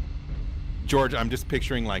picture? George, I'm just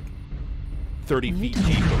picturing like 30 feet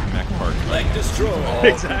deep of mech parts. Leg destroyed.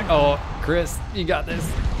 Exactly. oh, Chris, you got this.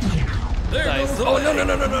 There Nice. goes the Oh, leg.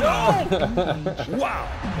 no. Wow.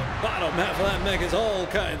 The bottom half of that mech is all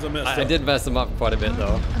kinds of messed I up. did mess him up quite a bit,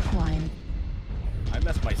 though. Acquired. I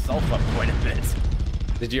messed myself up quite a bit.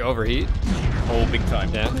 Did you overheat? Oh, big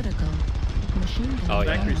time. Yeah. Critical. Machine gun Oh, The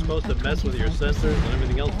yeah. factory's supposed to mess with your sensors and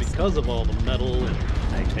everything else because of all the metal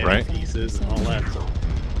and Right. pieces and all that. So,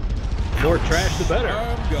 more trash, the better.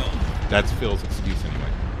 Arm gone. That's Phil's excuse anyway.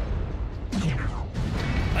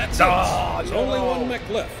 That's it. There's only 1 mech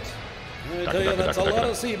left. I tell you, ducka, that's ducka, a lot ducka.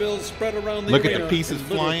 of C-bills spread around the Look at the arena pieces in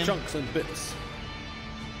little flying. chunks and bits.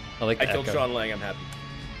 I like I the killed echo. Sean Lang, I'm happy.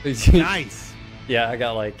 Nice. Yeah, I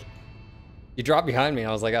got like... You dropped behind me, and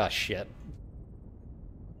I was like, oh, shit.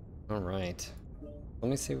 All right. Let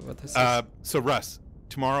me see what this is. So Russ,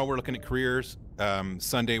 tomorrow we're looking at careers.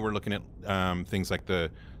 Sunday we're looking at things like the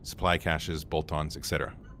supply caches, bolt-ons,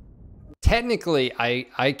 etc. Technically,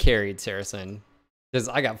 I carried Saracen. Because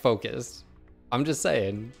I got focused. I'm just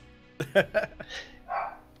saying.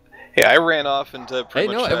 Hey, I ran off and pretty Hey,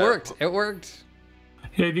 much. no, it worked. It worked.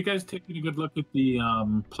 Hey, have you guys taken a good look at the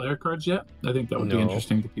player cards yet? I think that would be No.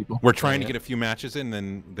 interesting to people. We're trying to get a few matches in,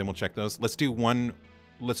 then we'll check those. Let's do one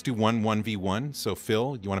 1v1. So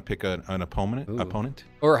Phil, you want to pick an opponent?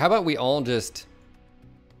 Or how about we all just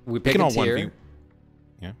we pick a tier?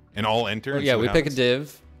 Yeah, and all enter. Yeah, we pick a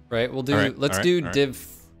div, right? We'll do. Let's do div,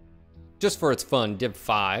 just for its fun. Div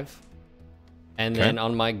 5, and then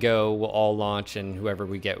on my go, we'll all launch, and whoever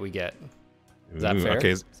we get, we get. Is that fair?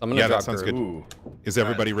 Okay. So I'm gonna drop that sounds group. good. Ooh. Is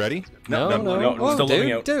everybody ready? No. We're still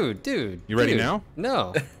loading out. Dude. You ready now?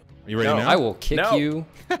 No. Are you ready now? I will kick you.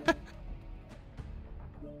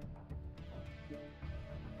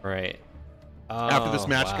 Right. After this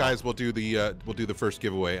match, wow. guys, we'll do the first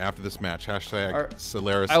giveaway. After this match, hashtag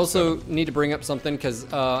Solaris. I also need to bring up something because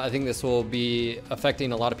I think this will be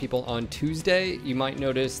affecting a lot of people on Tuesday. You might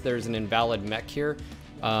notice there's an invalid mech here.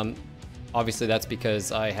 Obviously, that's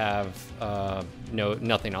because I have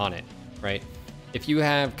nothing on it, right? If you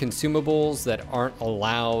have consumables that aren't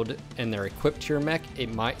allowed and they're equipped to your mech,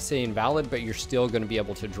 it might say invalid, but you're still going to be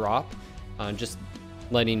able to drop. Just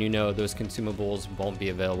letting you know those consumables won't be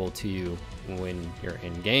available to you when you're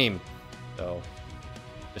in game. So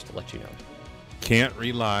just to let you know. Can't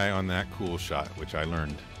rely on that cool shot, which I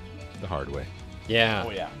learned the hard way. Yeah.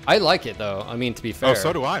 Oh yeah. I like it though. I mean, to be fair. Oh,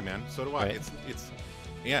 so do I, man. So do I. Right. It's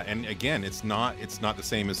yeah, and again, it's not the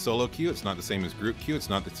same as solo queue. It's not the same as group queue. It's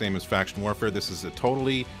not the same as faction warfare. This is a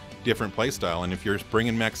totally different playstyle. And if you're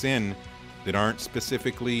bringing mechs in that aren't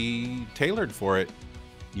specifically tailored for it,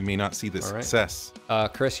 you may not see the success.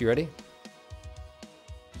 Chris, you ready?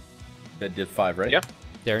 That did 5, right? Yeah.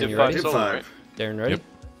 Darren, Div you 5 ready? solo, right? Darren, ready? Yep.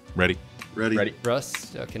 Ready. Ready.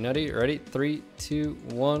 Russ, okay, Nutty, ready? 3, 2,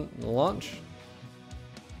 1, launch.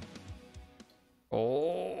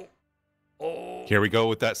 Oh. Here we go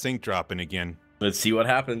with that sync dropping again. Let's see what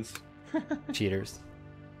happens. Cheaters.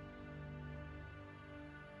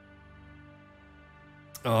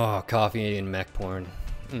 Oh, coffee and mech porn.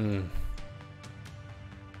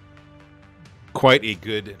 Quite a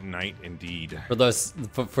good night indeed. For those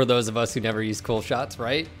of us who never use cool shots,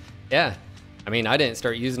 right? Yeah. I mean, I didn't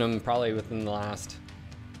start using them probably within the last,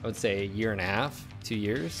 I would say, 1.5 years, 2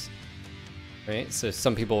 years. Right? So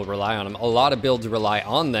some people rely on them. A lot of builds rely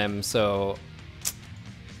on them, so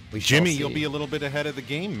we shall Jimmy, see. you'll be a little bit ahead of the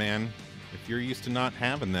game, man, if you're used to not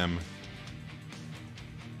having them.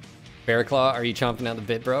 Bearclaw, are you chomping at the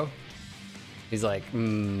bit, bro? He's like,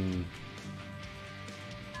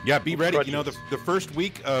 Yeah, be ready. You know, the first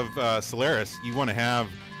week of Solaris, you want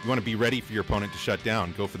to be ready for your opponent to shut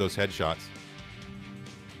down. Go for those headshots.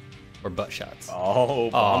 Or butt shots.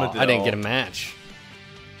 Oh, I didn't get a match.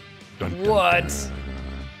 Dun, dun, What? dun.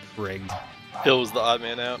 Rigged. Phil was the odd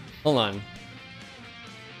man out. Hold on.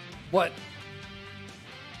 What?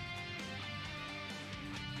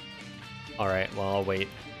 All right. Well, I'll wait.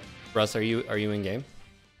 Russ, are you in game?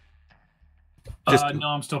 No,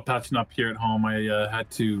 I'm still patching up here at home. I had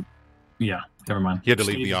to. Yeah, never mind. He had to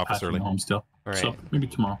leave Steve the is office patching early. Home still. All right. So maybe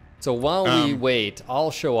tomorrow. So while we wait, I'll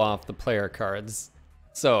show off the player cards.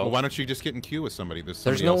 So Well, why don't you just get in queue with somebody?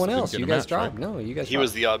 there's no one else. You guys dropped. dropped. No, you guys. He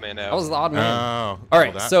was the odd man out. I was the odd man. Oh. All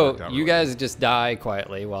right. well, that So worked out you really guys just die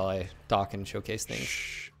quietly while I talk and showcase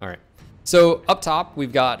things. All right. So up top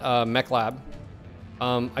we've got Mech Lab.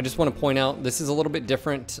 I just want to point out this is a little bit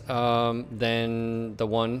different than the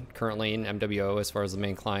one currently in MWO as far as the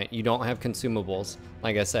main client. You don't have consumables.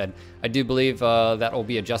 Like I said, I do believe that will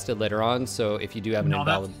be adjusted later on. So if you do have an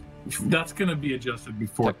invalid, that's going to be adjusted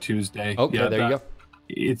before Tuesday. Okay, yeah, there you go.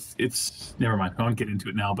 It's never mind. I won't get into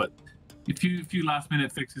it now, but a few last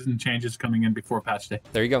minute fixes and changes coming in before patch day.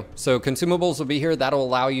 There you go. So consumables will be here. That'll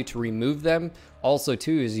allow you to remove them. Also,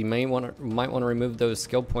 too, is you might want to remove those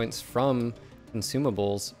skill points from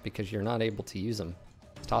consumables because you're not able to use them.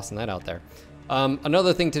 Just tossing that out there.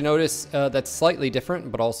 Another thing to notice that's slightly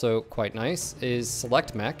different but also quite nice is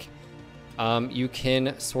select mech. You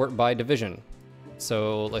can sort by division.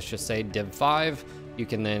 So let's just say Div 5. You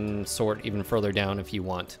can then sort even further down if you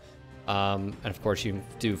want. And of course you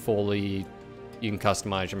can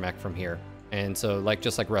customize your mech from here. And so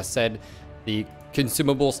just like Russ said, the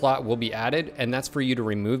consumable slot will be added, and that's for you to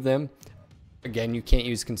remove them. Again, you can't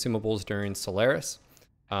use consumables during Solaris,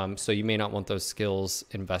 so you may not want those skills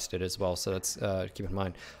invested as well, so that's keep in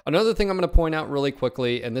mind. Another thing I'm going to point out really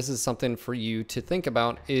quickly, and this is something for you to think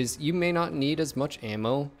about, is you may not need as much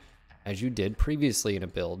ammo as you did previously in a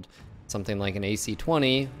build. Something like an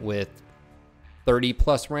AC-20 with 30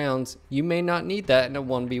 plus rounds, you may not need that in a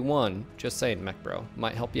 1v1. Just saying, mech bro,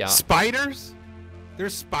 might help you out. Spiders?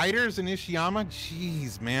 There's spiders in Ishiyama?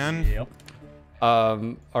 Jeez, man. Yep.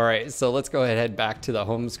 All right, so let's go ahead and head back to the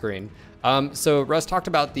home screen. So Russ talked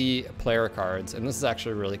about the player cards, and this is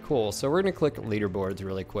actually really cool. So we're gonna click leaderboards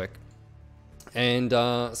really quick. And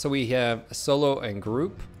so we have solo and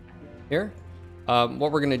group here.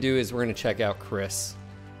 What we're gonna do is we're gonna check out Chris.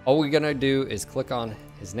 All we're gonna do is click on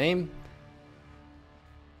his name.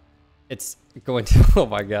 It's going to, oh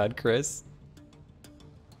my God, Chris.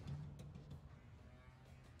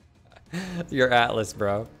 Your Atlas,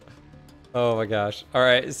 bro. Oh my gosh. All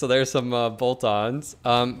right, so there's some bolt-ons.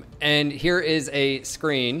 And here is a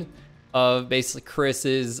screen of basically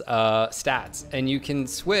Chris's stats. And you can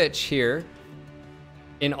switch here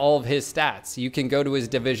in all of his stats. You can go to his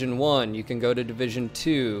Division 1, you can go to Division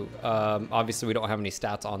 2. Obviously, we don't have any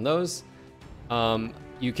stats on those.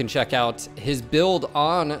 You can check out his build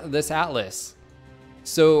on this Atlas.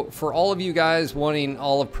 So for all of you guys wanting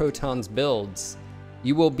all of Proton's builds,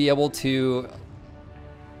 you will be able to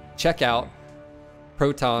check out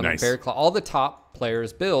Proton, Nice. Bear Claw, all the top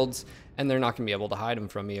players' builds, and they're not going to be elo to hide them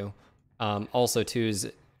from you. Also, too,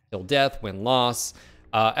 is Till Death, Win Loss,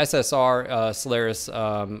 SSR, Solaris,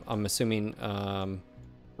 I'm assuming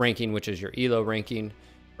ranking, which is your elo ranking,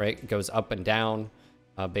 right? It goes up and down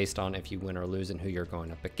based on if you win or lose and who you're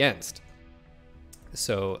going up against.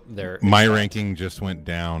 So there. My ranking just went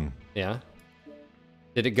down. Yeah.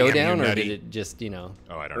 Did it go Damn, down you're or nutty. did it just, you know?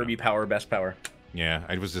 Oh, I don't Irby know. power, best power. Yeah,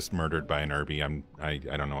 I was just murdered by an Irby. I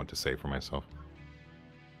don't know what to say for myself.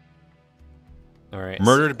 All right.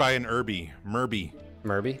 Murdered by an Irby. Murby.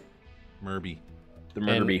 Murby. The And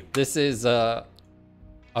Murderby. this is I'm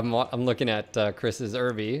looking at Chris's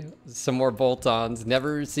Irby. Some more bolt-ons,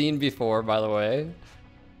 never seen before, by the way.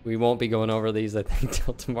 We won't be going over these, I think,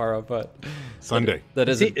 till tomorrow, but Sunday. that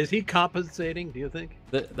Is he compensating, do you think?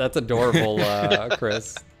 that's adorable,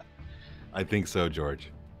 Chris. I think so, George.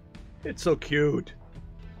 It's so cute.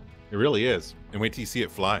 It really is. And wait till you see it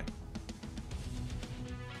fly.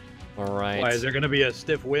 All right. Why, is there going to be a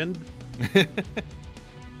stiff wind? And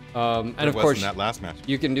It of was course, in that last match.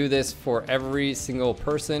 you can do this for every single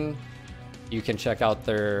person. You can check out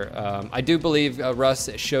their. I do believe Russ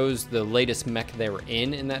it shows the latest mech they were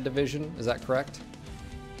in that division. Is that correct?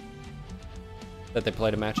 That they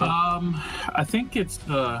played a match in. I think it's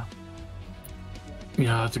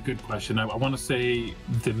yeah, that's a good question. I want to say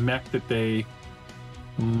the mech that they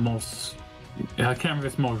most. I can't remember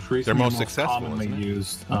if it's most recent. They're most successful, commonly isn't it?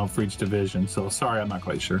 used for each division. So sorry, I'm not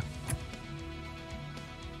quite sure.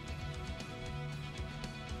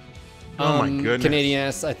 Oh my goodness. Canadian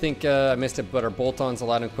S, I think I missed it, but are bolt-ons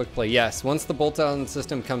allowed in quick play? Yes. Once the bolt-on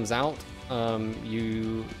system comes out, when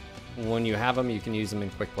you have them, you can use them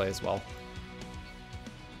in quick play as well.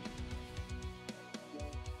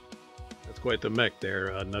 That's quite the mech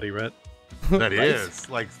there, Nutty Rat. That is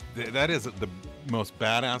like that is the most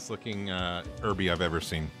badass looking Irby I've ever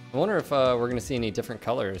seen. I wonder if we're gonna see any different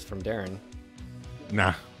colors from Darren.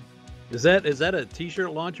 Nah. Is that a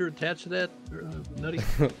t-shirt launcher attached to that, Nutty?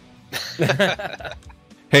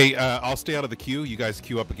 Hey, I'll stay out of the queue. You guys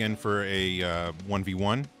queue up again for a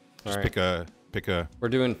 1v1. Just All right. pick a We're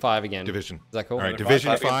doing 5 again. division. Is that cool? All right,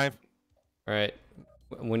 Division Five again. 5. All right.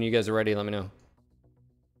 When you guys are ready, let me know.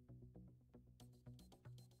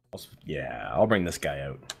 Yeah, I'll bring this guy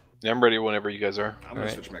out. Yeah, I'm ready whenever you guys are. I'm gonna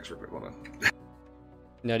Alright. switch mechs real quick. Hold on.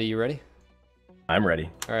 Nutty, you ready? I'm ready.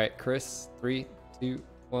 All right, Chris. 3, 2,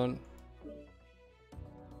 1.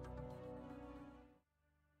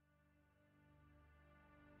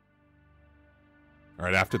 All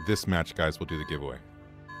right, after this match, guys, we'll do the giveaway.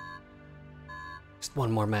 Just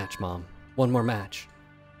one more match, Mom. One more match.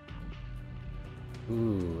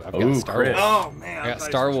 Ooh, I've got Ooh, Star Chris. Wolf. Oh man, I I'm got glad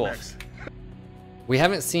Star switched Wolf. mechs. We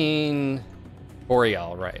haven't seen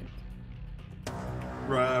Boreal, right?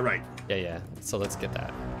 Right. Yeah. So let's get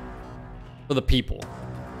that. For the people.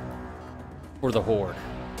 For the horde.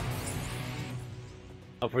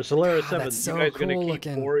 For Solaris God, 7, that's you so guys going to cool keep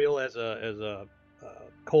looking. Boreal as a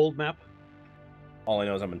cold map? All I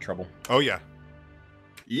know is I'm in trouble. Oh yeah,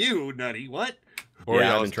 You nutty what? I'm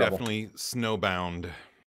Boreal's in trouble. definitely snowbound.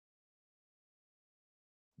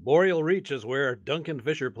 Boreal Reach is where Duncan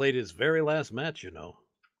Fisher played his very last match, you know.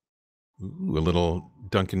 Ooh, a little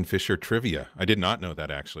Duncan Fisher trivia. I did not know that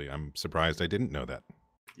actually. I'm surprised I didn't know that.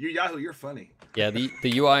 You Yahoo, you're funny. Yeah, the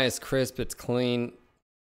UI is crisp. It's clean.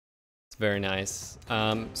 It's very nice.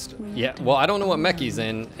 Yeah, well, I don't know what mech he's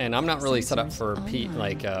in, and I'm not really set up for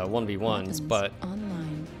 1v1s, but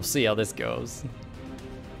Online. we'll see how this goes.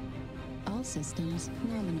 All systems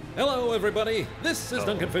nominal. Hello, everybody. This is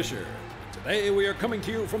Duncan Fisher. Today we are coming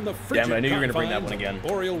to you from the frigid Damn it, I knew you were gonna bring that confines one of again.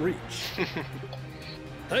 Boreal Reach.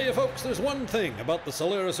 Hey, you folks, there's one thing about the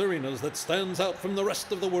Solaris arenas that stands out from the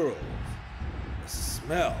rest of the world. The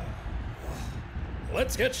smell.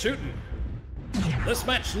 Let's get shooting. This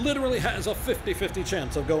match literally has a 50-50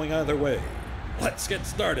 chance of going either way. Let's get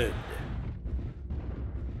started.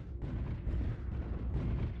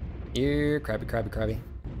 Here, crabby.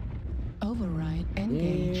 Override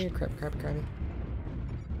engaged. Here, crabby.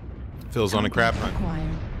 Phil's on a crab hunt.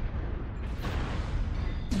 Acquired.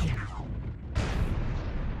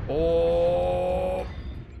 Oh.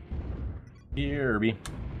 Kirby.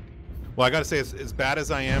 Well, I gotta say, as bad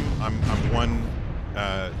as I am, I'm one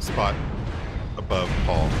spot above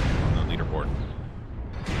Paul on the leaderboard,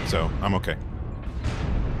 so I'm okay.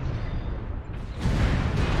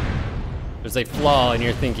 There's a flaw in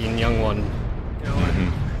your thinking, young one.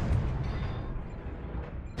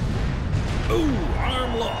 Ooh,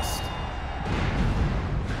 arm lost.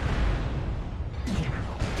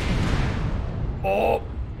 Oh.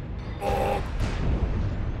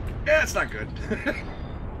 Yeah, it's not good.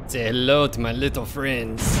 Say hello to my little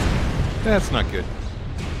friends. That's not good.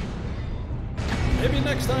 Maybe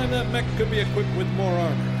next time that mech could be equipped with more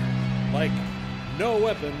armor. Like, no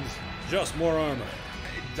weapons, just more armor.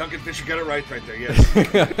 Duncan Fisher got it right there, yes.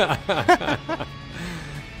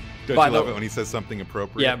 Don't you love it when he says something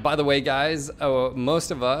appropriate? Yeah, by the way, guys,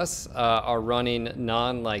 most of us are running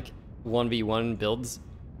non-like 1v1 builds.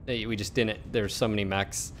 We just didn't. There's so many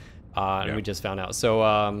mechs, and we just found out.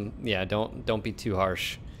 So yeah, don't be too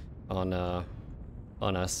harsh on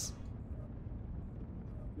us.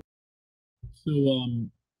 So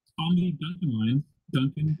on the Duncan line,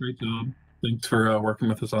 Duncan, great job. Thanks for working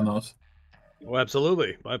with us on those. Oh,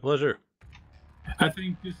 absolutely. My pleasure. I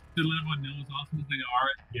think just to let everyone know, as awesome as they are,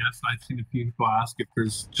 yes, I've seen a few people ask if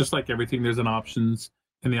there's, just like everything, there's an options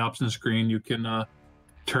in the options screen. You can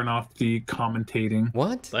turn off the commentating.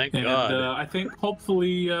 What? Thank And God. I think hopefully,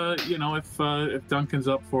 you know, if Duncan's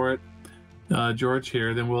up for it, George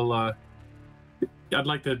here, then we'll. I'd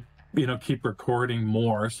like to, you know, keep recording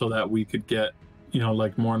more so that we could get, you know,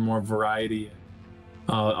 like more and more variety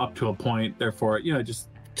up to a point. Therefore, you know, just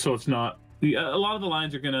so it's not. A lot of the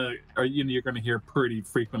lines you're gonna hear pretty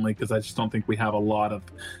frequently because I just don't think we have a lot of,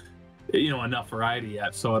 you know, enough variety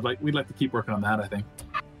yet. So we'd like to keep working on that, I think.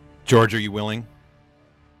 George, are you willing?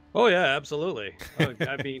 Oh yeah, absolutely.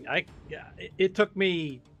 I mean, it took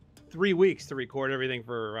me 3 weeks to record everything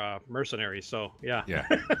for Mercenaries. So yeah. Yeah.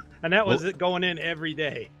 And that was it going in every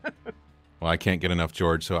day. Well, I can't get enough,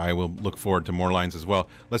 George, so I will look forward to more lines as well.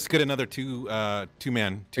 Let's get another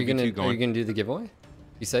two-man 2v2 going. Are you gonna do the giveaway?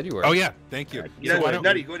 You said you were. Oh yeah, thank you. Yeah, So why don't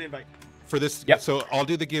Nutty, go ahead and invite. for this? Yep. So I'll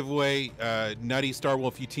do the giveaway. Nutty,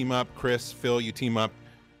 Starwolf, you team up. Chris, Phil, you team up.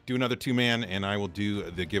 Do another two-man, and I will do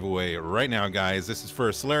the giveaway right now, guys. This is for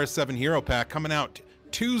a Solaris 7 Hero Pack coming out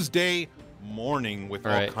Tuesday morning with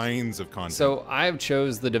all kinds of content. So I've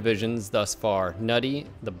chose the divisions thus far. Nutty,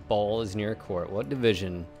 the ball is near court. What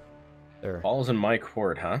division? There. Ball's in my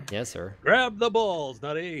court, huh? Yes, sir. Grab the balls,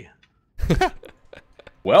 Nutty.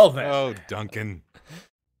 Well then. Oh, Duncan.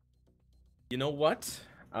 You know what?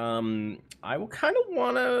 I will kind of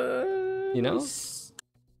want to. You know?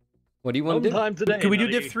 What do you want to do? Sometime today. Can we do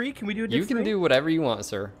Nutty. Div 3? Can we do a Div 3? You can do whatever you want,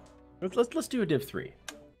 sir. Let's do a Div 3.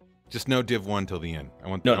 Just no Div 1 till the end. I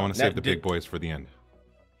want No, to save the big Div- boys for the end.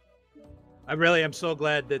 I really am so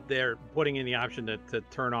glad that they're putting in the option to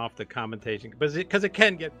turn off the commentation because it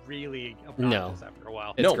can get really obnoxious after a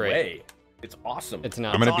while. It's no great. way. It's awesome. It's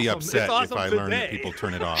not. I'm going to be awesome. upset It's awesome if I learn that today. people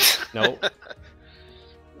turn it off. No.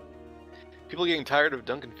 People getting tired of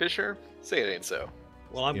Duncan Fisher? Say it ain't so.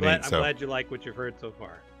 Well, I'm It glad. ain't I'm so. glad you like what you've heard so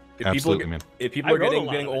far. If Absolutely, people, man. If people I are wrote a getting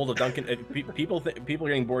lot of it. old of Duncan, if people are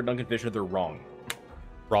getting bored of Duncan Fisher, they're wrong.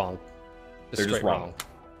 Wrong. They're just straight wrong.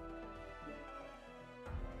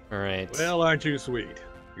 All right. Well, aren't you sweet?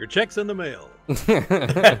 Your check's in the mail.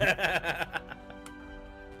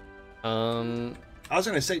 I was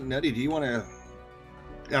gonna say, Nutty, do you want to,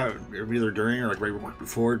 either during or like right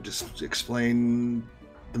before, just explain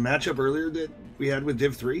the matchup earlier that we had with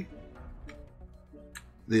Div 3?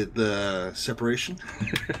 The separation?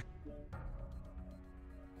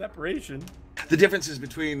 Separation. The differences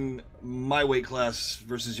between my weight class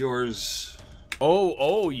versus yours.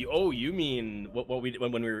 You mean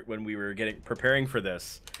when we were preparing for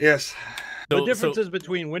this? Yes. The differences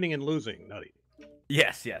between winning and losing, Nutty.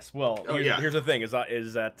 Yes. Well, here's the thing: is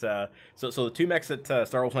that so the two mechs that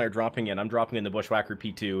Star Wolf and I are dropping in. I'm dropping in the Bushwhacker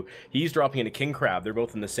P2. He's dropping in a King Crab. They're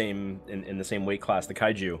both in the same weight class, the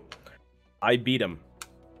Kaiju. I beat him.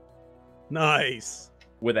 Nice.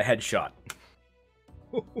 With a headshot.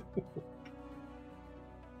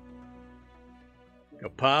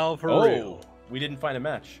 Kapow for real. We didn't find a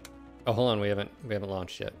match. Oh, hold on. We haven't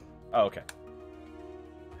launched yet. Oh, okay.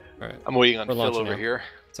 All right. I'm waiting on We're Phil launching over now. here.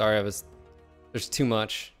 Sorry, there's too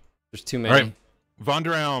much. There's too many. All right.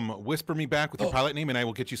 Vonderelm, whisper me back with your pilot name and I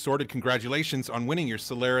will get you sorted. Congratulations on winning your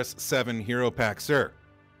Solaris 7 Hero Pack, sir.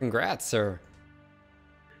 Congrats, sir.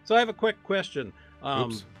 So I have a quick question.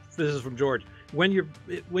 Oops. This is from George. When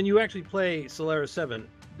you actually play Solaris 7,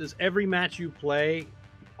 does every match you play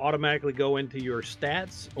automatically go into your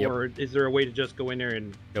stats, or is there a way to just go in there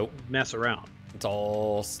and mess around? It's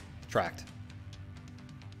all tracked.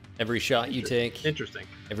 Every shot you take. Interesting.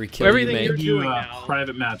 Every kill everything you you're make. doing now.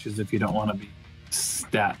 Private matches if you don't want to be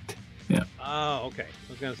stat. Yeah. Oh, okay.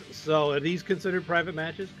 I was gonna say, so are these considered private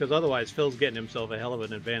matches? Because otherwise, Phil's getting himself a hell of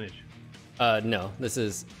an advantage. No. This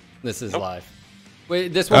is live.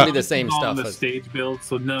 Wait, this won't be the same all stuff. On the as... stage build,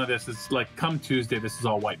 so none of this is like come Tuesday. This is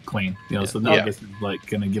all wiped clean. You know, so none of this is like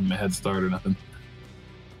gonna give him a head start or nothing.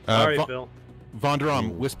 All right, Phil.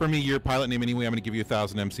 Vonderom, whisper me your pilot name anyway. I'm going to give you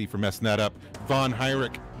 1,000 MC for messing that up. Von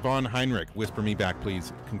Heinrich, whisper me back,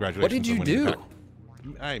 please. Congratulations. What did you do?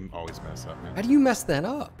 I always mess up, man. How do you mess that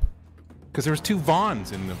up? Because there was 2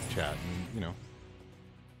 Vons in the chat, and, you know.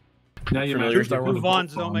 Now you know, 2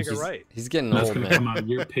 Vons don't make it right. He's getting That's old, gonna man. come out of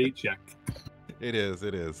your paycheck. It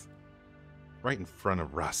is. Right in front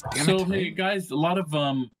of Russ. Damn So it. hey guys, a lot of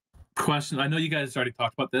questions. I know you guys already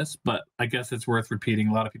talked about this, but I guess it's worth repeating.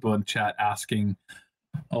 A lot of people in chat asking,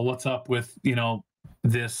 "Oh, what's up with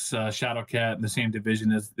this Shadowcat in the same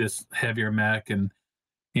division as this heavier mech, and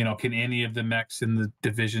can any of the mechs in the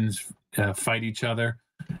divisions fight each other?"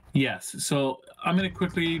 Yes. So I'm going to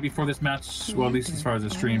quickly, before this match, well, at least as far as the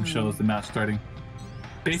stream shows the match starting.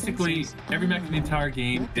 Basically, every mech in the entire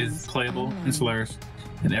game is playable in Solaris.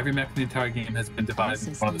 And every mech in the entire game has been divided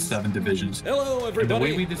into one of the 7 divisions. Hello, everybody. And the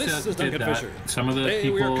way we did This is that, Fisher. some of the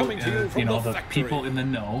Today we are people, coming to you from the factory. people in the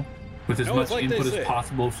know, with as Now, much it's like input they as say,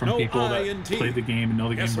 possible from no people I that in T. play the game and know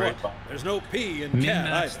the Guess game what? very well. There's no P in cat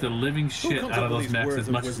Min-maxed either. the living shit comes out up of with those these mechs words as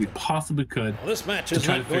of much as we wisdom? possibly could Well, this match to is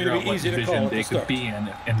try to not going figure to out be what easy to division call at they the could start. be in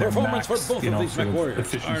and their Performance max, for both of these sort mech of warriors are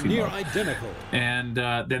efficiency near mode. identical. And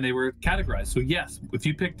then they were categorized. So yes, if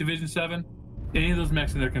you pick Division 7, any of those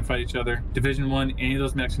mechs in there can fight each other. Division 1, any of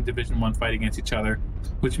those mechs in Division 1 fight against each other,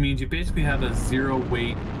 which means you basically have a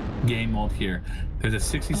 0-weight game mode here. There's a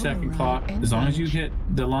 60-second clock. As long as you hit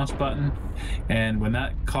the launch button, and when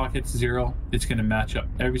that clock hits 0, it's going to match up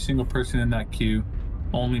every single person in that queue.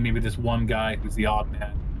 Only maybe this one guy who's the odd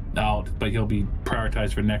man out, but he'll be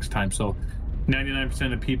prioritized for next time. So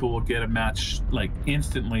 99% of people will get a match like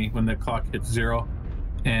instantly when the clock hits 0.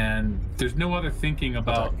 And there's no other thinking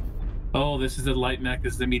about, oh, this is the light mech,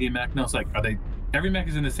 this is the medium mech. No, it's like, every mech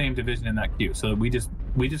is in the same division in that queue. So we just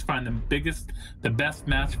find the best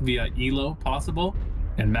match via elo possible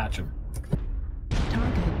and match them.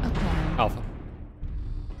 Target acquired. Alpha.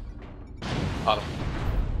 Autumn.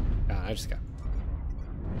 I just got.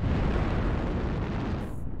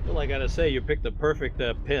 Well, I gotta say, you picked the perfect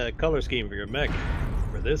color scheme for your mech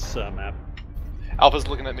for this map. Alpha's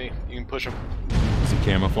looking at me. You can push him. Is he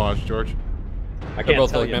camouflage, George? I They're can't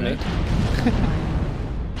both tell looking you at me. that.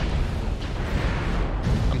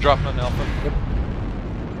 I'm dropping on Alpha. Yep.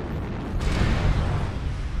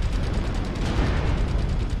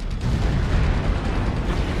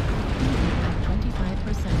 At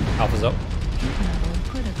 25%. Alpha's up. Level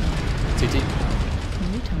critical. CT.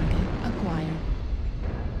 New target acquired.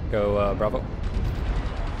 Go Bravo.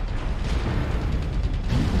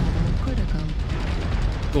 Level critical.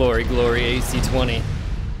 Glory, AC-20.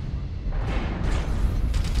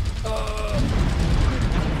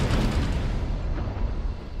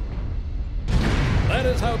 That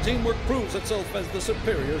is how teamwork proves itself as the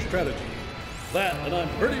superior strategy. That, and I'm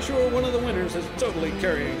pretty sure one of the winners is totally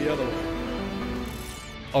carrying the other one.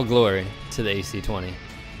 All glory to the AC-20.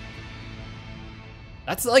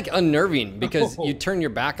 That's like unnerving because you turn your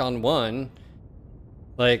back on one.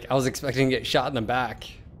 Like, I was expecting to get shot in the back.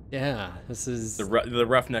 Yeah, this is... The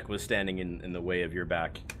roughneck was standing in the way of your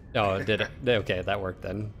back. Oh, did it? Okay, that worked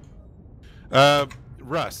then.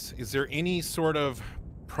 Russ, is there any sort of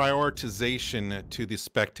prioritization to the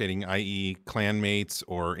spectating, i.e. clanmates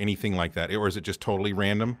or anything like that? Or is it just totally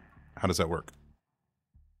random? How does that work?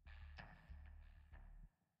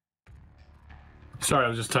 Sorry, I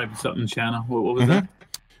was just typing something in channel. What was that?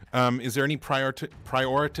 Is there any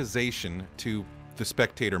prioritization to the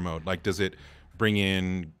spectator mode? Like, does it bring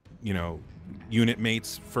in, unit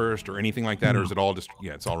mates first or anything like that? Or is it all just,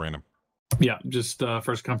 it's all random? Yeah, just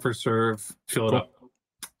first come, first serve, fill it up.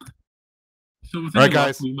 So with all right, any luck,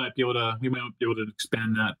 guys. we might be able to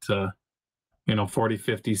expand that to 40,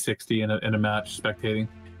 50, 60 in a match spectating.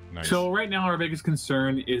 Nice. So right now our biggest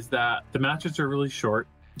concern is that the matches are really short.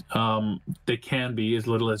 They can be as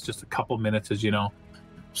little as just a couple minutes, as you know.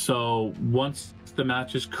 So once the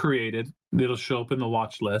match is created, it'll show up in the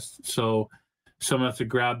watch list. So someone has to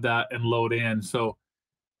grab that and load in. So,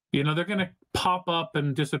 they're going to pop up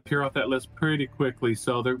and disappear off that list pretty quickly.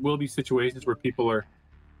 So there will be situations where people are,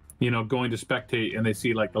 going to spectate and they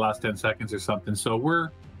see like the last 10 seconds or something. So we're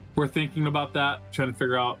thinking about that, trying to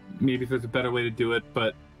figure out maybe if there's a better way to do it.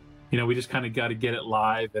 But, we just kind of got to get it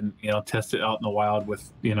live and, test it out in the wild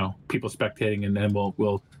with, people spectating, and then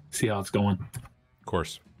we'll see how it's going. Of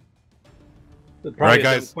course. It's probably a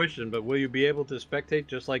dumb question, but will you be able to spectate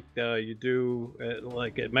just like you do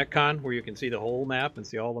like at MechCon, where you can see the whole map and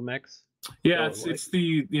see all the mechs? Yeah, it's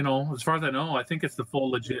the, as far as I know, I think it's the full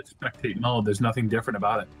legit spectate mode. There's nothing different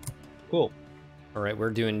about it. Cool. All right, we're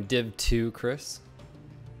doing Div 2, Chris.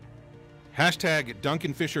 Hashtag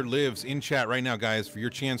Duncan Fisher lives in chat right now, guys, for your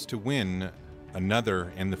chance to win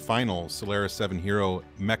another and the final Solaris 7 Hero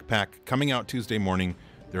mech pack coming out Tuesday morning.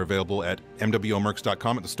 They're available at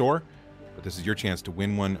mwomercs.com at the store. But this is your chance to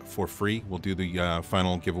win one for free. We'll do the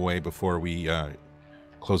final giveaway before we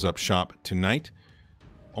close up shop tonight.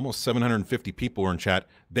 Almost 750 people were in chat.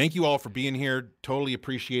 Thank you all for being here. Totally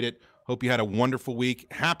appreciate it. Hope you had a wonderful week.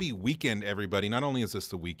 Happy weekend, everybody. Not only is this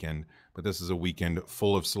the weekend, but this is a weekend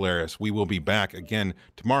full of Solaris. We will be back again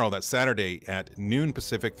tomorrow, that's Saturday, at noon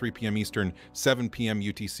Pacific, 3 p.m. Eastern, 7 p.m.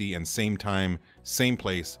 UTC, and same time, same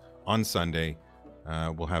place on Sunday.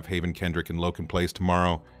 We'll have Haven, Kendrick, and Loken Place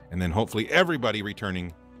tomorrow. And then hopefully everybody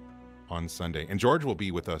returning on Sunday. And George will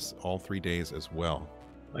be with us all 3 days as well.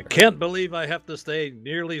 I can't believe I have to stay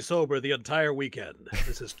nearly sober the entire weekend.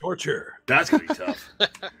 This is torture. That's going to be tough.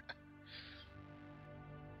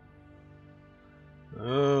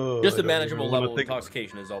 Oh, Just a manageable level of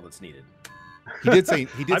intoxication is all that's needed. He did say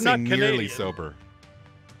nearly Canadian. sober.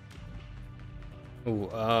 Ooh,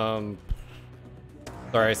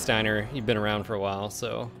 sorry, Steiner. You've been around for a while,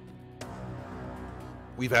 so...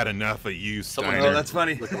 We've had enough of you, Steiner. Oh, that's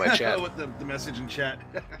funny. Look at my chat. With the message in chat.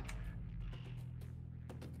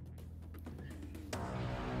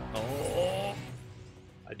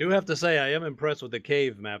 I do have to say, I am impressed with the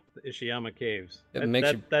cave map, the Ishiyama Caves.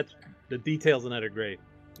 That's the details in that are great.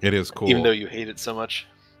 It is cool. Even though you hate it so much.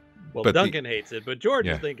 Well, Duncan hates it, but George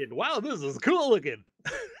is thinking, wow, this is cool looking.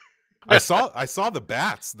 I saw the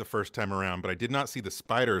bats the first time around, but I did not see the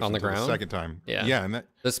spiders on the until ground. The second time. Yeah, and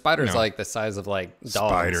the spiders like the size of like dogs.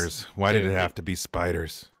 Spiders. Why did it have to be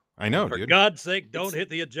spiders? I know, For dude. God's sake, don't hit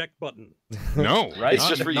the eject button. No, right? It's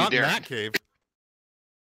just for you, not in Darren. that cave.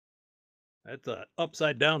 That's an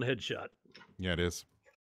upside down headshot. Yeah, it is.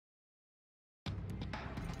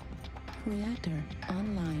 Reactor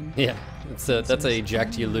online. Yeah, that's a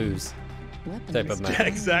eject you lose type of map.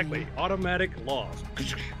 Exactly. Automatic loss.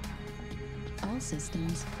 All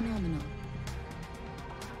systems nominal.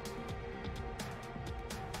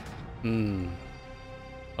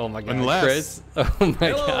 Oh my god, Unless- Chris. Oh my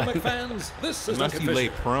Hello, god. McFans. This is Unless Duncan you lay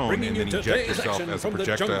Fisher, prone bringing and you then eject today's yourself action as a from the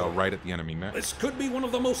projectile jungle. right at the enemy mech. This could be one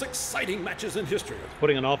of the most exciting matches in history.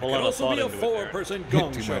 Putting an awful It lot could of also thought be a into it there. four-person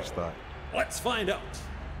gong Too show. much thought. Let's find out.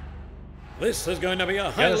 This is going to be a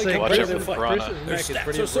Gotta highly say, Watch out competitive for fight. Piranha. Chris's Their mech is stats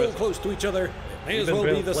pretty are so impressive. close to each other, it may You've as well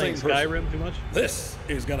been be the playing same person. Skyrim too much? This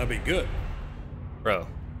is going to be good. Bro,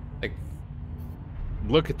 like,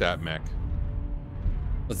 Look at that mech.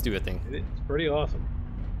 let's do a thing. It's pretty awesome.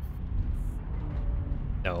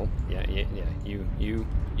 No, yeah, you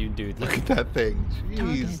do. Look at that thing.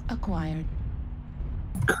 Target Jeez. acquired.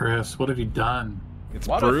 Chris, what have you done? It's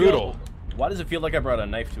Why do I feel- brutal. Why does it feel like I brought a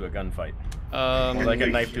knife to a gunfight? Or like a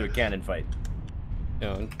knife to a cannon fight?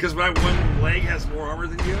 No, Because my one leg has more armor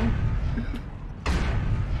than you?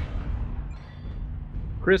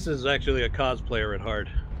 Chris is actually a cosplayer at heart.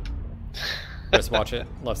 Chris, watch it.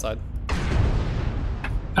 Left side.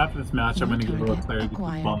 After this match, I'm going to give a little Target clarity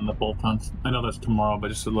acquired. on the bolt-ons. I know that's tomorrow, but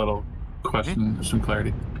just a little question, some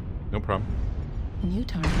clarity. No problem. New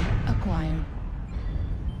target acquired.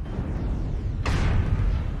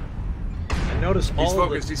 I noticed He's all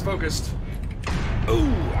focused. He's focused.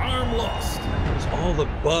 Ooh, arm lost. all the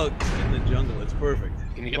bugs in the jungle. It's perfect.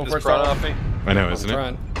 Can you get Go this first, prod Alan. off me? I know, I'm isn't it?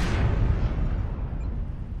 trying.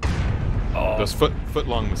 Those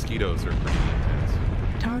foot-long mosquitoes are pretty intense.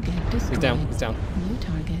 Target destroyed. He's down. He's down. New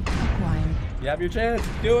target acquired. You have your chance.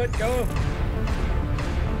 Do it. Go.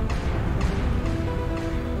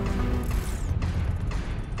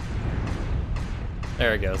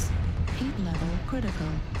 There it goes. Heat level critical.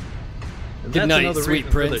 And Good that's night, another sweet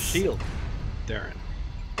reason for the prince. shield, Darren.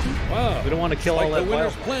 Wow. We don't want to kill Like all the that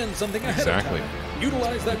winners wildlife. planned something ahead Exactly. of time.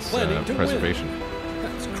 Utilize that It's planning to preservation. win.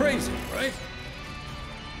 That's crazy, right?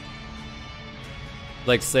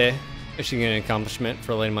 Like say, I should get an accomplishment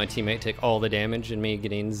for letting my teammate take all the damage and me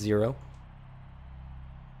getting 0.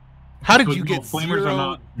 How did you get Flamers 0 are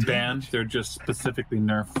not damage? banned. They're just specifically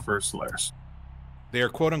nerfed for Solaris. They are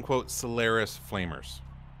quote-unquote Solaris Flamers.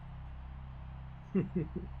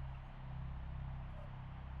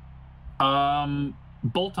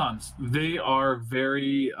 Bolt-ons. They are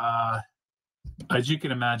very, as you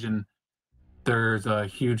can imagine, there's a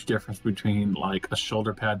huge difference between like a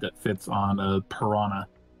shoulder pad that fits on a Piranha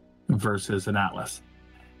versus an Atlas.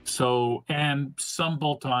 So, and some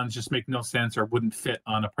bolt-ons just make no sense or wouldn't fit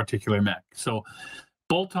on a particular mech. So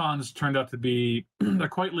bolt-ons turned out to be, they're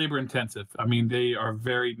quite labor intensive. I mean, they are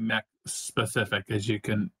very mech specific, as you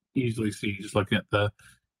can easily see, just looking at the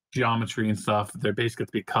geometry and stuff. They're basically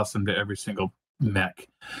to be custom to every single mech.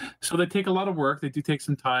 So they take a lot of work. They do take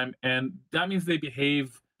some time, and that means they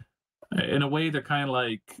behave in a way they're kind of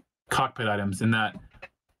like cockpit items in that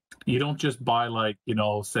you don't just buy like, you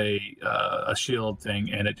know, say a shield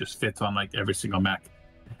thing and it just fits on like every single mech.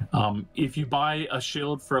 If you buy a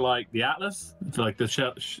shield for like the Atlas, for like the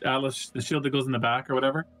Atlas, the shield that goes in the back or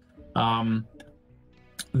whatever,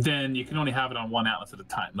 then you can only have it on one Atlas at a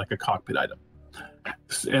time, like a cockpit item.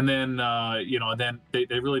 And then, you know, then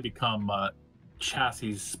they really become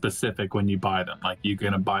chassis specific when you buy them. Like you're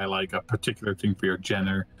going to buy like a particular thing for your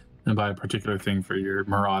Jenner and buy a particular thing for your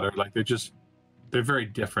Marauder. Like they're very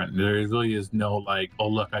different. There really is no like, oh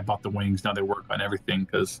look, I bought the wings, now they work on everything,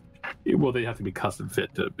 because well, they have to be custom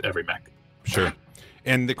fit to every mech. Sure.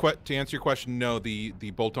 And to answer your question, no, the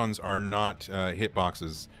bolt-ons are not hit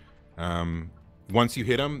boxes. Once you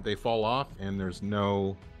hit them, they fall off, and there's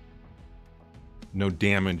no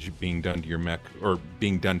damage being done to your mech or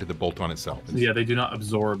being done to the bolt-on itself. Yeah, they do not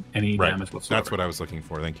absorb any damage whatsoever. That's what I was looking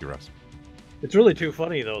for. Thank you, Russ. It's really too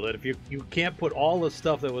funny though that if you can't put all the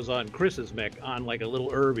stuff that was on Chris's mech on like a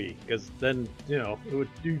little Irby, because then you know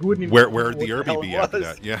you wouldn't even where'd the Irby be after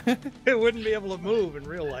that? Yeah, it wouldn't be able to move in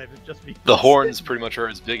real life. It'd just be the horns pretty much are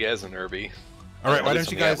as big as an Irby. All right, why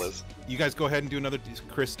don't you guys go ahead and do another?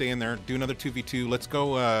 Chris, stay in there. Do another 2v2. Let's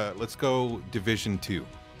go Division 2.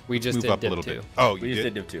 We just move did up Div a little 2. bit. Oh, we just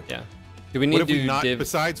did Div 2. Yeah. Do we need to do not, Div?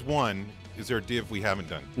 Besides one, is there a Div we haven't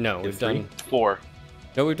done? No, we've done 4.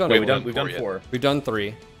 No, we've done. Wait, we've done 4. We've done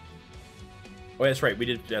 3. Oh, that's right. We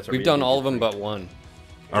did. That's right. We've done all of them but 1.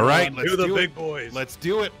 All right, let's do the do big it. boys. Let's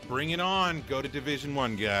do it. Bring it on. Go to Division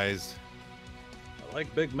 1, guys. I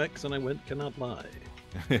like big mechs, and I cannot lie.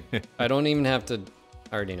 I don't even have to.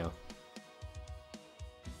 I already know.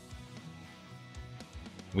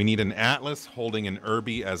 We need an Atlas holding an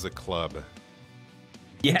Irby as a club.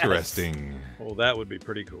 Yes. Interesting. Oh, that would be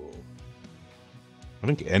pretty cool. I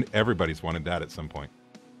think everybody's wanted that at some point.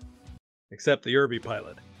 Except the Irby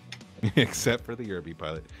pilot. Except for the Irby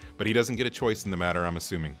pilot. But he doesn't get a choice in the matter, I'm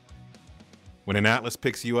assuming. When an Atlas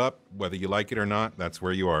picks you up, whether you like it or not, that's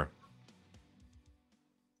where you are.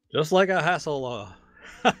 Just like a Hasselhoff.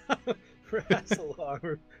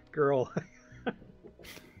 Hasselhoff girl.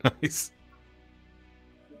 Nice.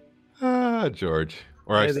 George.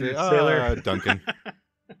 Or I say, Duncan.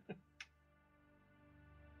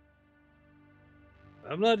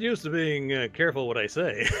 I'm not used to being careful what I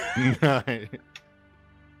say.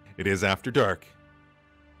 It is after dark.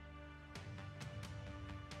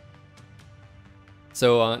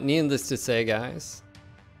 So, needless to say, guys,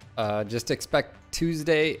 just expect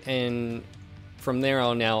Tuesday, and from there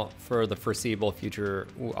on out, for the foreseeable future,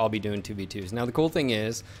 I'll be doing 2v2s. Now, the cool thing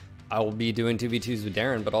is, I will be doing 2v2s with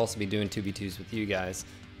Darren, but also be doing 2v2s with you guys.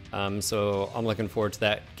 So I'm looking forward to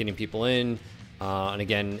that, getting people in. And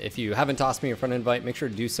again, if you haven't tossed me a friend invite, make sure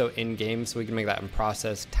to do so in-game so we can make that in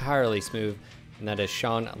process entirely smooth. And that is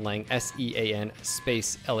Sean Lang, S-E-A-N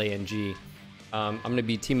space L-A-N-G. I'm going to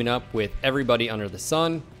be teaming up with everybody under the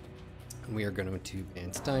sun. And we are going to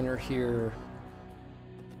Van Steiner here.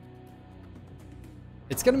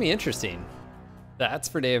 It's going to be interesting. That's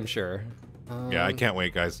for damn sure. Yeah, I can't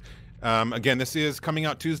wait, guys. Again, this is coming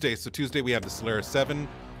out Tuesday. So Tuesday we have the Solaris 7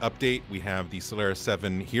 update. We have the Solaris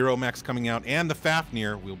 7 Hero Mechs coming out, and the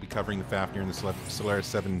Fafnir. We'll be covering the Fafnir and the Solaris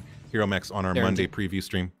 7 Hero Mechs on our Monday preview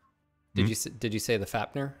stream. Did you say the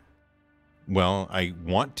Fafnir? Well, I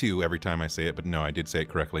want to every time I say it, but no, I did say it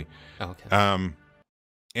correctly. Oh, okay.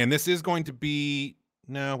 And this is going to be...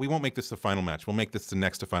 No, we won't make this the final match. We'll make this the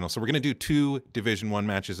next to final. So we're going to do 2 Division 1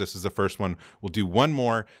 matches. This is the first one. We'll do one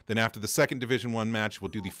more. Then after the second Division 1 match, we'll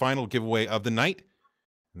do the final giveaway of the night.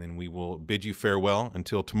 And then we will bid you farewell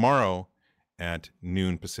until tomorrow at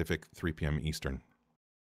noon Pacific, 3 p.m. Eastern.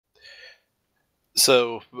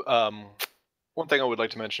 So, one thing I would like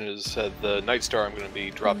to mention is the Night Star I'm going to be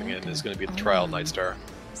dropping in is going to be the Trial Night Star.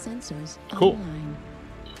 Sensors cool. online.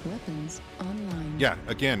 Weapons online. Yeah,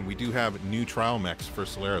 again, we do have new trial mechs for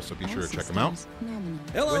Solaris, so be sure to check them out. Nominal.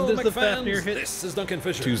 Hello, When does the fans. Fafnir hit? This is Duncan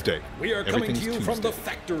Fisher. Tuesday. We are coming to Everything's you from the Tuesday.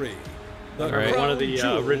 factory. The All right, one of the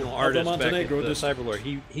crown jewel original of artists back at Montenegro the district. Cyberlord,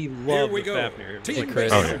 he Here loved we the go. Fafnir. It was Team like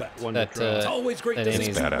Chris. crazy. Oh, yeah. One That, to draw. It's always great that to see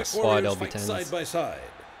Annie's two badass. Mech squad warriors fight LB10s. side by side.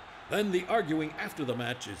 Then the arguing after the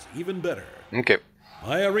match is even better. Okay.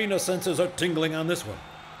 My arena senses are tingling on this one.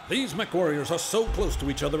 These Mech warriors are so close to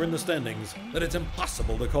each other in the standings that it's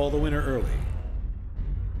impossible to call the winner early.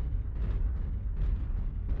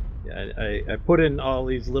 Yeah, I put in all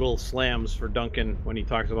these little slams for Duncan when he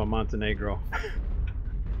talks about Montenegro.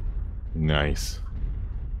 Nice.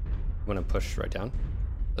 Want to push right down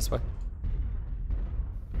this way?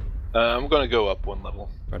 I'm going to go up one level.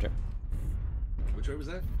 Roger. Which way was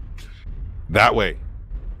that? That way.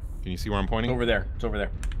 Can you see where I'm pointing? Over there. It's over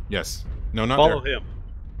there. Yes. No, not Follow there. him.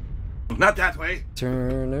 Not that way.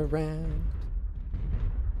 Turn around.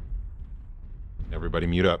 Everybody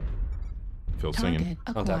mute up. Phil's Target singing.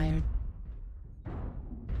 acquired.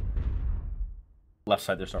 Left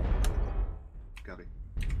side, there's someone. Copy.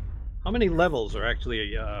 How many levels are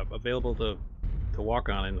actually available to walk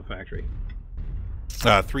on in the factory?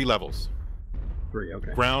 3 levels. 3,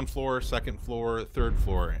 okay. Ground floor, second floor, third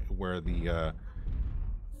floor, where the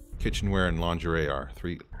kitchenware and lingerie are.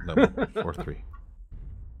 3 level or 3.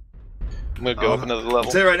 I'm going to go up another I'll level.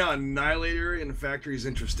 say right now, Annihilator in the factory is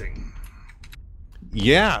interesting.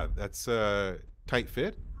 Yeah, that's tight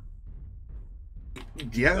fit.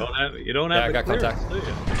 Yeah. You don't Yeah, have I the got clearance, contact. do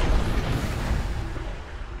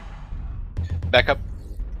you? Back up.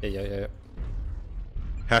 Yeah.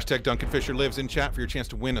 Hashtag Duncan Fisher lives in chat for your chance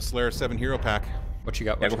to win a Solaris 7 hero pack. What you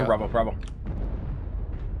got? Yeah, What go you for got? Bravo.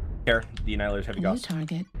 Here, the Annihilator's heavy New gauss.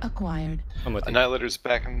 target acquired. I'm with you. Annihilator's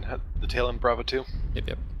back in the tail end Bravo 2.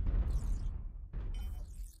 Yep.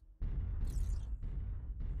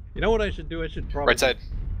 You know what I should do? I should probably... Right side.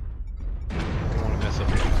 I don't want to mess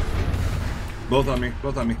up. Both on me.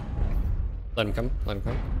 Both on me. Let him come. Let him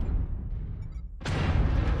come.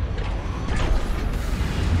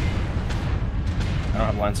 I don't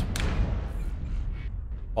have lines.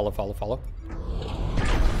 Follow.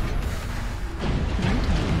 New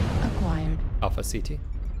target acquired. Alpha CT.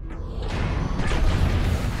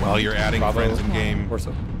 While you're adding Bravo. friends in game,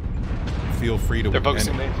 Corso. feel free to. They're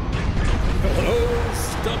focusing me. Hello,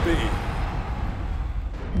 Stumpy.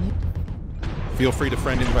 New Feel free to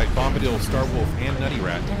friend invite Bombadil, Starwolf, and Nutty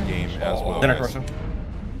Rat in game as well. Center guys. Corso.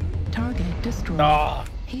 target destroyed. Ah.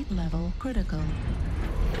 Heat level critical.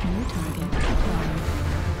 New target acquired.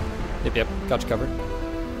 Yep. Got you covered.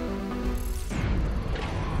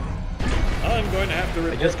 I'm going to have to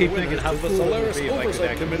report just keep the thinking winners how to the cool it would Solaris be if I could Oversight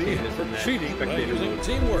actually Committee see this for in that cheating by spectator using mode.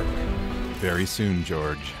 teamwork. Very soon,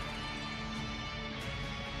 George.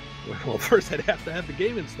 Well, first I'd have to have the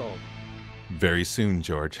game installed. Very soon,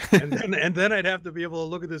 George. and then I'd have to be able to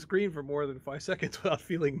look at the screen for more than 5 seconds without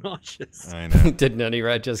feeling nauseous. I know. Did Nutty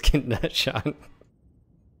Rat just get net shot?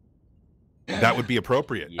 That would be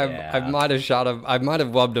appropriate. I might have shot him. I might have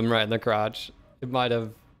wubbed him right in the crotch. It might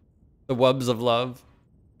have. The wubs of love.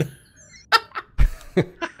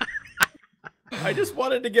 I just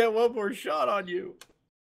wanted to get one more shot on you.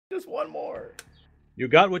 Just one more. You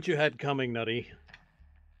got what you had coming, Nutty.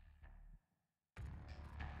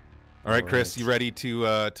 All right, Chris, you ready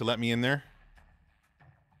to let me in there?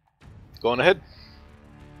 Going ahead.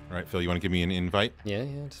 All right, Phil, you want to give me an invite? Yeah.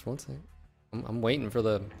 Just one second. I'm waiting for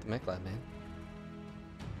the mech lab, man.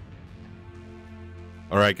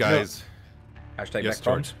 All right, guys. Hashtag Yes, Mech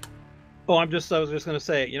Cards. Oh, I was just gonna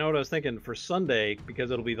say, you know what I was thinking for Sunday,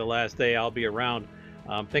 because it'll be the last day I'll be around.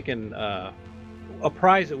 I'm thinking a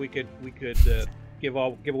prize that we could give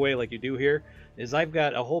away like you do here is I've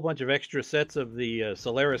got a whole bunch of extra sets of the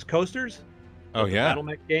Solaris coasters. Oh, that yeah. the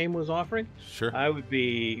BattleMech game was offering. Sure. I would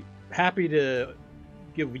be happy to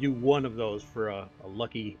give you one of those for a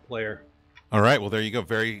lucky player. All right, well, there you go.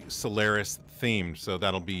 Very Solaris themed, so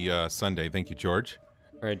that'll be Sunday. Thank you, George.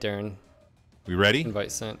 All right, Darren. We ready?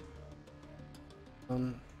 Invite sent.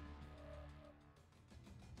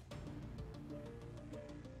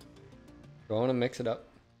 Going to mix it up.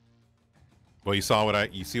 Well, you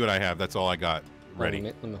see what I have. That's all I got ready.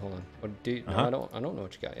 Let me hold on. What do you, Uh-huh. no, I don't know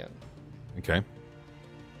what you got yet. Okay.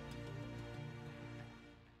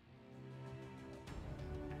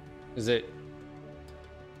 Is it?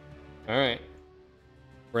 All right.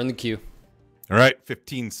 We're in the queue. All right,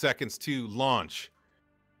 15 seconds to launch.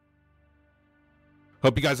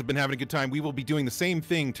 Hope you guys have been having a good time. We will be doing the same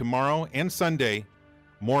thing tomorrow and Sunday.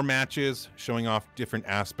 More matches, showing off different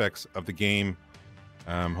aspects of the game.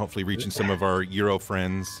 Hopefully reaching some of our Euro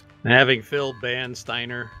friends. Having Phil ban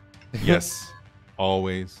Steiner. Yes.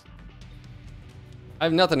 Always. I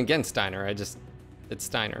have nothing against Steiner. It's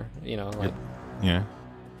Steiner, you know. Like, yeah.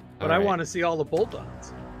 But I want to see all the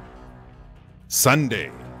bolt-ons.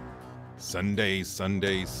 Sunday.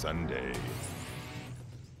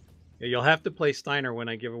 Yeah, you'll have to play Steiner when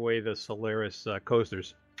I give away the Solaris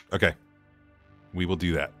coasters. Okay. We will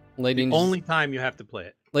do that. Only time you have to play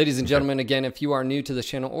it. Ladies and gentlemen, again, if you are new to the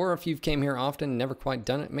channel or if you've came here often and never quite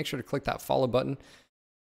done it, make sure to click that follow button.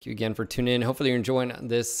 Thank you again for tuning in. Hopefully you're enjoying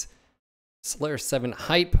this Solaris 7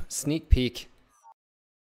 hype sneak peek.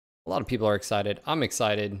 A lot of people are excited. I'm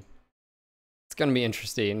excited. It's going to be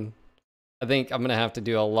interesting. I think I'm going to have to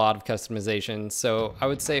do a lot of customization. So I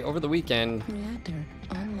would say over the weekend,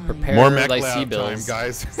 prepare more Mech thy Lab C-bills. time,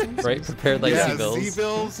 guys. Right? Prepare thy C-bills.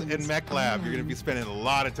 C-bills and Mech Lab. You're going to be spending a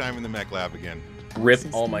lot of time in the Mech Lab again. Rip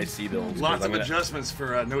all my C-bills. Lots of adjustments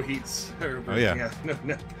for no heats. Oh, yeah.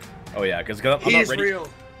 No. Oh, yeah, because I'm not ready. Real.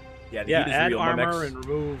 Yeah, the heat is add real. armor and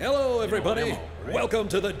remove. Hello, everybody. Welcome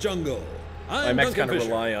to the jungle. I'm my mechs Duncan kind of Fisher,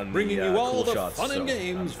 rely on bringing the, you all cool the shots, fun and so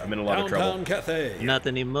games I'm in a lot of downtown trouble. Cathay. Not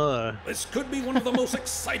anymore. This could be one of the most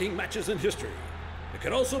exciting matches in history. It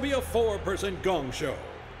could also be a 4-person gong show.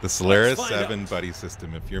 The Solaris 7 buddy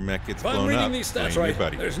system. If your mech gets If I'm blown reading up, these stats blame right, your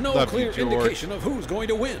buddy. there's no Love clear you, George. indication of who's going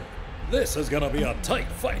to win. This is going to be a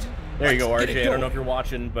tight fight. There you go, Let's get RJ. it I don't know going. if you're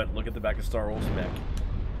watching, but look at the back of Star Wars mech.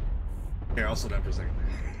 Here, I'll slow down for a second.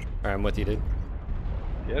 All right, I'm with you, dude.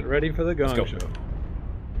 Get ready for the gong go. show.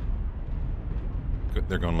 Good,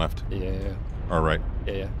 they're going left. Yeah. All right.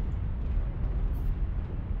 Yeah.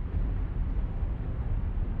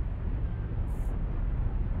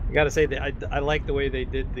 I gotta say that I like the way they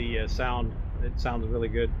did the sound. It sounds really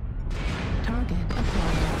good. Target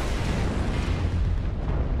acquired.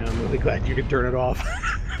 And I'm really glad you could turn it off.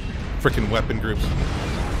 Freaking weapon groups.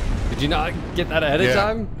 Did you not get that ahead of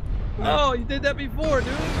time? No. Oh, you did that before,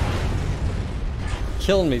 dude.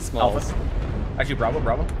 Killing me, Smalls. Alpha. Actually,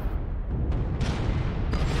 Bravo.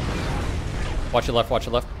 Watch your left, watch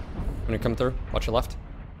your left. When you come through, watch your left.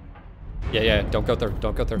 Yeah, don't go through,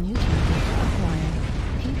 don't go through. New target acquired.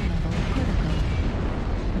 Heat level critical.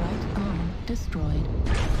 Right arm destroyed.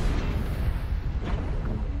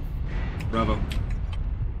 Bravo.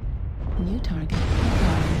 New target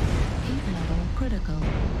acquired. Heat level critical.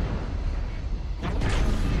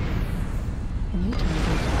 New target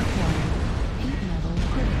acquired. Heat level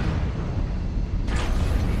critical.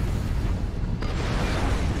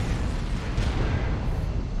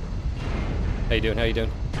 How you doing? How you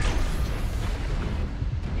doing?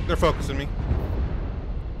 They're focusing me.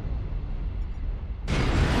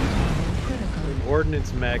 An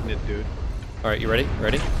ordnance magnet, dude. All right, you ready?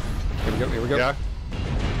 Ready? Here we go. Yeah.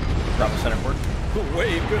 Bravo center forward.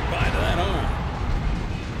 Wave goodbye to that arm.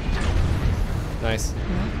 Nice.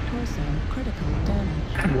 Left torso critical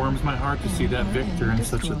damage. It warms my heart to see that Right arm Victor in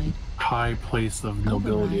such a destroyed. high place of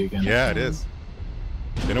nobility again. Yeah, it is.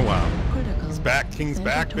 Been a while. Critical. It's back. King's Center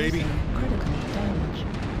back, baby. torso critical damage. Heat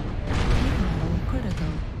level critical.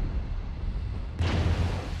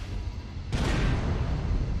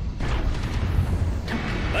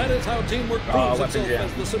 That is how teamwork proves weapon itself jam.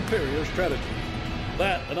 as the superior strategy.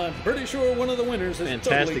 That, and I'm pretty sure one of the winners is totally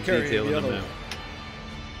Fantastic carrying detail the in the other map. one.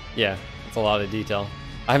 Yeah, it's a lot of detail.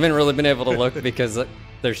 I haven't really been able to look because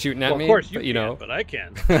they're shooting at Well, me. of course but, you know. can, but I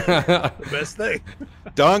can. The best thing.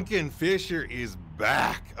 Duncan Fisher is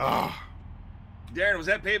back. Oh, Darren, was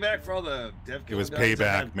that payback for all the dev it was killing guys that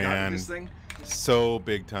payback, have gotten man. This thing? So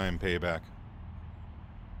big time payback.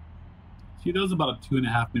 See, that was about a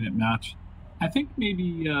 2.5-minute match. I think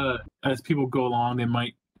maybe as people go along, they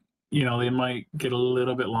might get a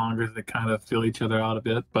little bit longer to kind of fill each other out a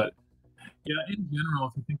bit. But yeah, in general,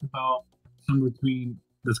 if you think about somewhere between,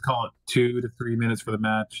 let's call it 2 to 3 minutes for the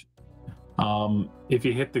match, if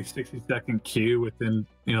you hit the 60-second queue within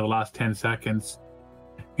the last 10 seconds,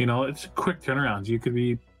 it's quick turnarounds. You could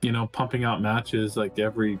be pumping out matches like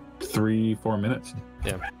every 3-4 minutes.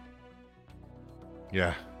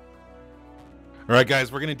 Yeah. All right,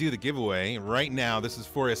 guys, we're going to do the giveaway right now. This is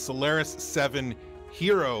for a Solaris 7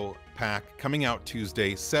 Hero Pack coming out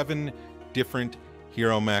Tuesday. 7 different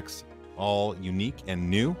hero mechs, all unique and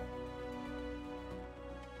new.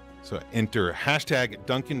 So enter hashtag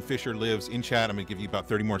Duncan Fisher Lives in chat. I'm going to give you about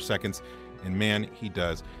 30 more seconds. And man, he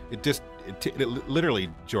does. It literally,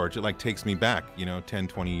 George, it like takes me back, 10,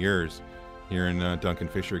 20 years here in Duncan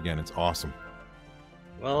Fisher again. It's awesome.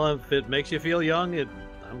 Well, if it makes you feel young, I'm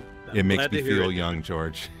It makes glad me to hear feel it. young,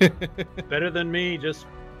 George. Better than me just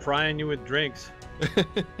prying you with drinks.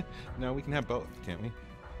 No, we can have both, can't we?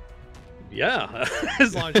 Yeah,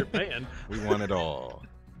 as long as you're paying. We want it all.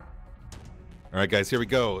 All right, guys, here we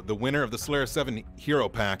go. The winner of the Solaris 7 Hero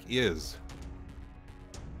Pack is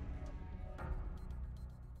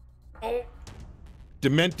Oh.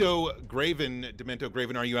 Demento Graven,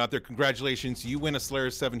 are you out there? Congratulations, you win a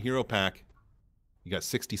Solaris 7 hero pack. You got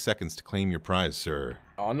 60 seconds to claim your prize, sir.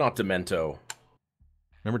 Oh, not Demento.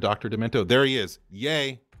 Remember Dr. Demento? There he is.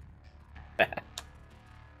 Yay.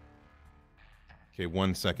 Okay,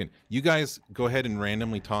 1 second. You guys go ahead and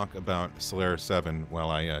randomly talk about Solaris 7 while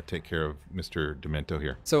I take care of Mr. Demento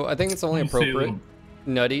here. So I think it's only appropriate.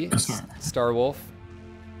 Nutty, Starwolf,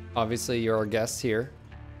 obviously you're our guest here.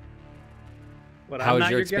 What, how was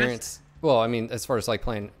your your experience? guest? Well, I mean, as far as like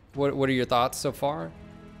playing, what are your thoughts so far?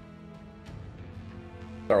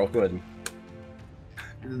 Starwolf, good.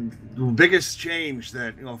 The biggest change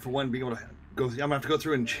that, for one, being able to go, I'm gonna have to go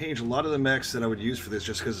through and change a lot of the mechs that I would use for this,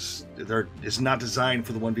 just because it's not designed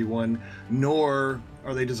for the 1v1, nor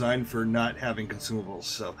are they designed for not having consumables.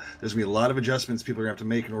 So there's gonna be a lot of adjustments people are gonna have to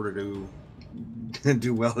make in order to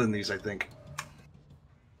do well in these, I think.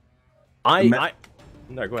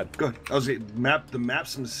 No, go ahead. Go ahead. I was the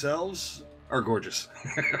maps themselves are gorgeous.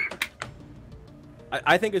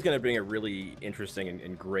 I think it's going to bring a really interesting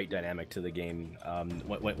and great dynamic to the game.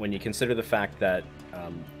 When you consider the fact that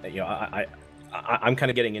I'm kind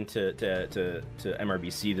of getting into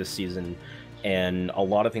MRBC this season, and a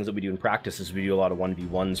lot of things that we do in practice is we do a lot of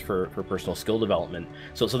 1v1s for personal skill development.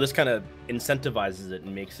 So this kind of incentivizes it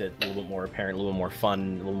and makes it a little bit more apparent, a little more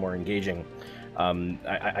fun, a little more engaging.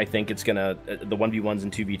 I think it's gonna the 1v1s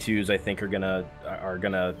and 2v2s I think are gonna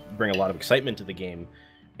bring a lot of excitement to the game,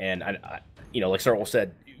 and I like Starwolf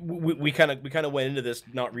said, we kind of went into this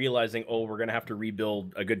not realizing, oh, we're gonna have to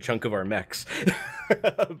rebuild a good chunk of our mechs,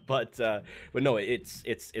 but no,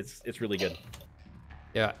 it's really good.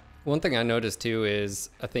 Yeah, one thing I noticed too is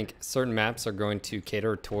I think certain maps are going to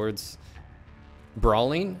cater towards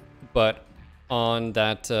brawling, but on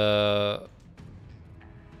that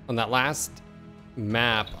last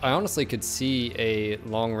map, I honestly could see a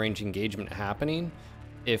long-range engagement happening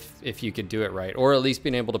if you could do it right, or at least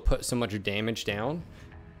being able to put so much damage down.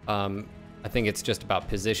 I think it's just about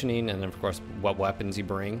positioning and of course what weapons you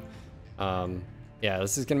bring. Yeah,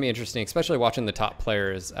 this is gonna be interesting, especially watching the top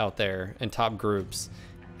players out there and top groups,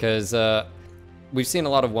 because we've seen a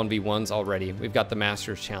lot of 1v1s already. We've got the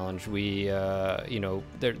Masters Challenge.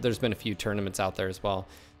 There's been a few tournaments out there as well.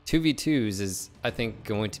 2v2s is, I think,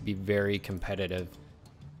 going to be very competitive.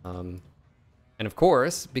 And of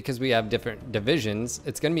course, because we have different divisions,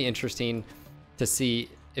 it's going to be interesting to see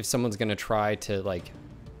if someone's going to try to like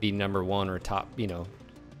be #1 or top,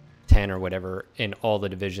 10 or whatever in all the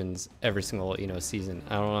divisions every single, season.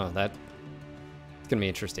 I don't know. It's going to be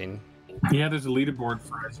interesting. Yeah, there's a leaderboard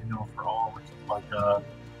for, as you know, for all, which is like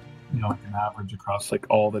like an average across like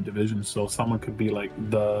all the divisions. So someone could be like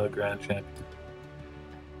the grand champion.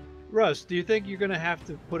 Russ, do you think you're going to have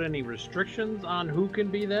to put any restrictions on who can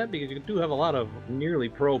be that? Because you do have a lot of nearly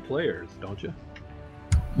pro players, don't you?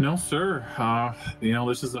 No, sir.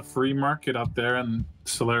 This is a free market out there, and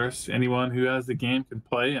Solaris, anyone who has the game can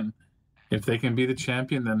play, and if they can be the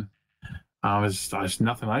champion, then there's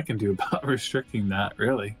nothing I can do about restricting that,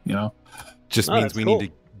 really. Just means we need to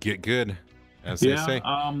get good, as they say.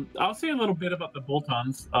 I'll say a little bit about the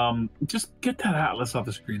bolt-ons. Just get that Atlas off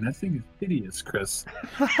the screen. That thing is hideous, Chris.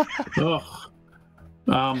 Ugh.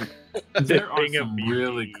 There are some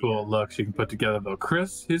really cool looks you can put together, though.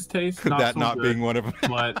 Chris, his taste, not being one of them.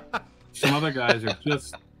 But some other guys are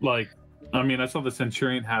just like, I saw the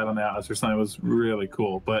Centurion hat on the Atlas or something. It was really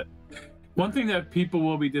cool. But one thing that people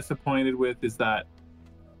will be disappointed with is that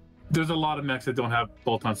there's a lot of mechs that don't have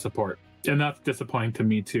bolt-on support. And that's disappointing to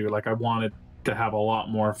me, too. Like, I wanted to have a lot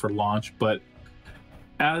more for launch, but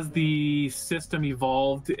as the system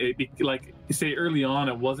evolved, early on,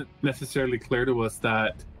 it wasn't necessarily clear to us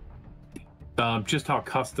that just how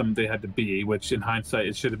custom they had to be, which in hindsight,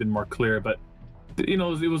 it should have been more clear. But, it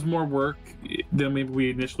was more work than maybe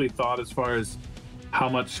we initially thought as far as how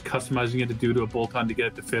much customizing you had to do to a bolt-on to get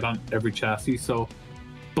it to fit on every chassis.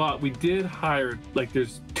 But we did hire,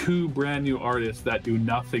 there's 2 brand new artists that do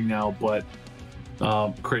nothing now but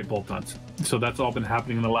create bolt-ons. So that's all been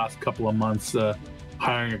happening in the last couple of months,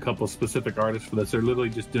 hiring a couple of specific artists for this. They're literally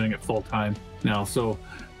just doing it full-time now. So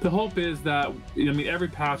the hope is that, every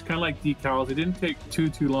patch, kind of like decals, it didn't take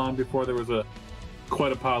too long before there was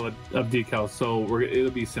quite a pile of decals. So it'll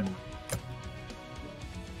be similar.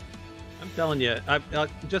 I'm telling you,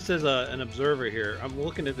 just as an observer here, I'm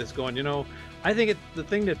looking at this going, I think the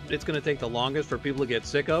thing that it's going to take the longest for people to get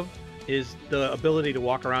sick of is the ability to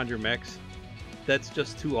walk around your mechs. That's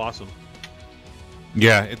just too awesome.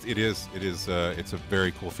 Yeah, it is. It's a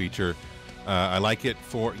very cool feature. I like it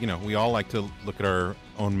for, we all like to look at our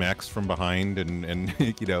own mechs from behind and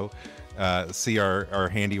see our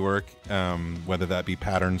handiwork, whether that be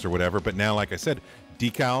patterns or whatever. But now, like I said,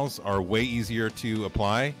 decals are way easier to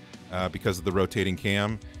apply because of the rotating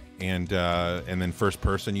cam, and then first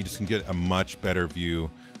person, you just can get a much better view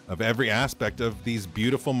of every aspect of these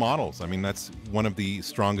beautiful models. I mean, that's one of the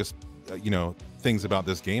strongest, things about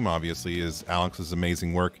this game, obviously, is Alex's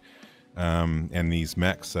amazing work and these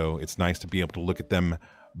mechs. So it's nice to be able to look at them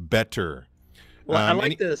better. Well, I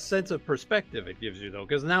like the sense of perspective it gives you, though,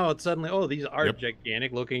 because now it's suddenly, these are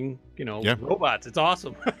gigantic looking, robots. It's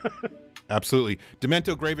awesome. Absolutely.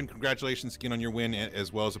 Demento Graven, congratulations again on your win,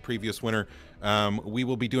 as well as a previous winner. We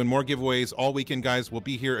will be doing more giveaways all weekend, guys. We'll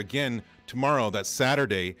be here again tomorrow. That's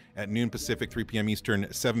Saturday at noon Pacific, 3 p.m.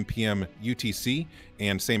 Eastern, 7 p.m. UTC.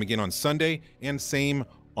 And same again on Sunday, and same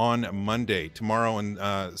on Monday. Tomorrow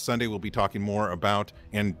and Sunday, we'll be talking more about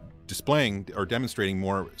and displaying or demonstrating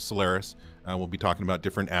more Solaris. We'll be talking about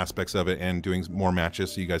different aspects of it and doing more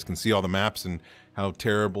matches so you guys can see all the maps and how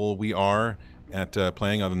terrible we are at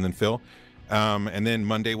playing, other than Phil. And then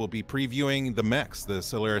Monday we'll be previewing the mechs, the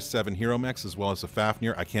Solaris 7 hero mechs, as well as the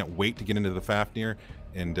Fafnir. I can't wait to get into the Fafnir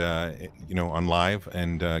and on live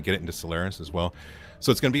and get it into Solaris as well.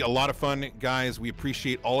 So it's going to be a lot of fun, guys. We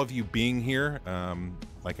appreciate all of you being here.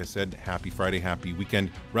 Like I said, happy Friday, happy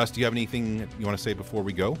weekend. Russ, do you have anything you want to say before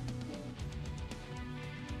we go?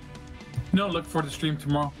 No, look forward to the stream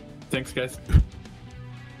tomorrow. Thanks, guys.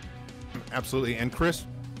 Absolutely. And Chris,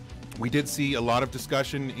 we did see a lot of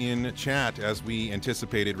discussion in chat, as we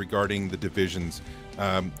anticipated, regarding the divisions.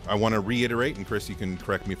 I want to reiterate, and Chris, you can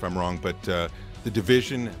correct me if I'm wrong, but the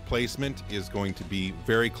division placement is going to be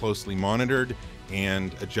very closely monitored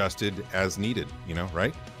and adjusted as needed,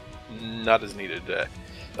 right? Not as needed.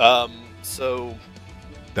 So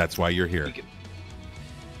that's why you're here.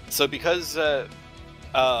 So because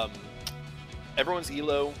everyone's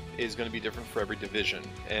elo is going to be different for every division,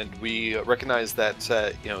 and we recognize that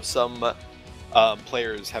some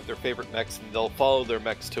players have their favorite mechs, and they'll follow their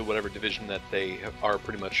mechs to whatever division that they are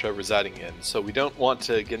pretty much residing in. So we don't want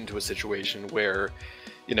to get into a situation where,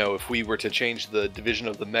 if we were to change the division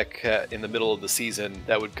of the mech in the middle of the season,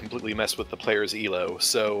 that would completely mess with the player's elo.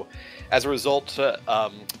 So as a result,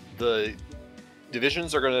 the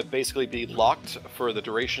divisions are going to basically be locked for the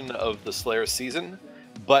duration of the Solaris season.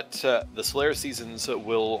 But the Solaris seasons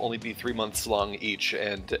will only be 3 months long each,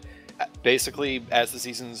 and basically, as the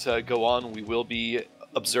seasons go on, we will be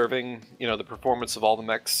observing, the performance of all the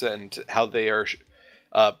mechs and how they are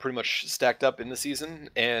pretty much stacked up in the season.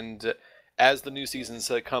 And as the new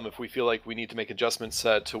seasons come, if we feel like we need to make adjustments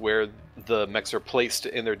to where the mechs are placed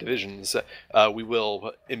in their divisions, we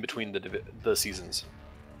will in between the seasons.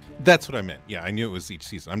 That's what I meant. Yeah, I knew it was each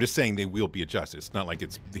season. I'm just saying they will be adjusted. It's not like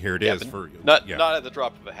it's here it is for not at the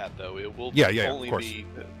drop of a hat, though. It will only be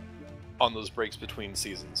on those breaks between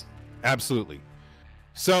seasons. Absolutely.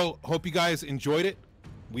 So hope you guys enjoyed it.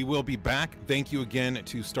 We will be back. Thank you again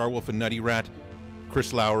to Starwolf and Nutty Rat,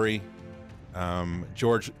 Chris Lowry,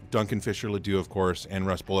 George Duncan Fisher Ledoux, of course, and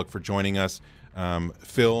Russ Bullock for joining us.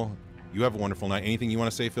 Phil, you have a wonderful night. Anything you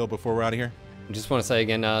want to say, Phil, before we're out of here? I just want to say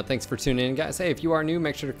again, thanks for tuning in, guys. Hey, if you are new,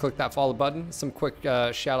 make sure to click that follow button. Some quick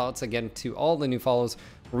shout outs again to all the new follows,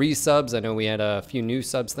 resubs. I know we had a few new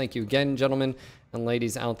subs. Thank you again, gentlemen and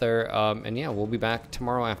ladies out there. And yeah, we'll be back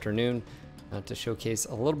tomorrow afternoon to showcase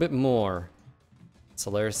a little bit more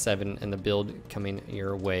Solaris 7 and the build coming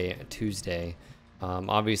your way Tuesday.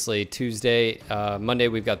 Obviously, Monday,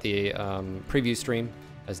 we've got the preview stream,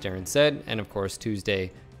 as Darren said. And of course, Tuesday,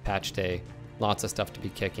 patch day. Lots of stuff to be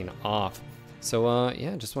kicking off. So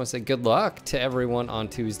yeah, just want to say good luck to everyone on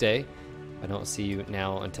Tuesday. I don't see you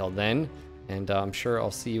now until then, and I'm sure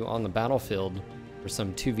I'll see you on the battlefield for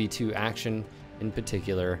some 2v2 action in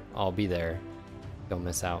particular. I'll be there. Don't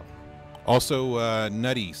miss out. Also,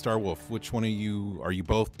 Nutty, Starwolf, which one of you, are you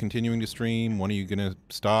both continuing to stream? When are you going to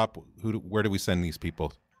stop? Where do we send these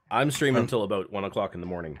people? I'm streaming until about 1 o'clock in the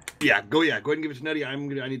morning. Yeah, go ahead and give it to Nutty. I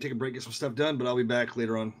need to take a break, get some stuff done, but I'll be back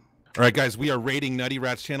later on. All right, guys, we are raiding Nutty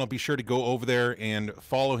Rat's channel. Be sure to go over there and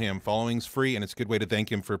follow him. Following's free, and it's a good way to thank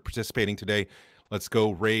him for participating today. Let's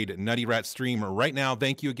go raid Nutty Rat stream right now.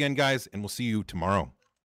 Thank you again, guys, and we'll see you tomorrow.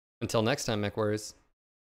 Until next time, Mech Warriors.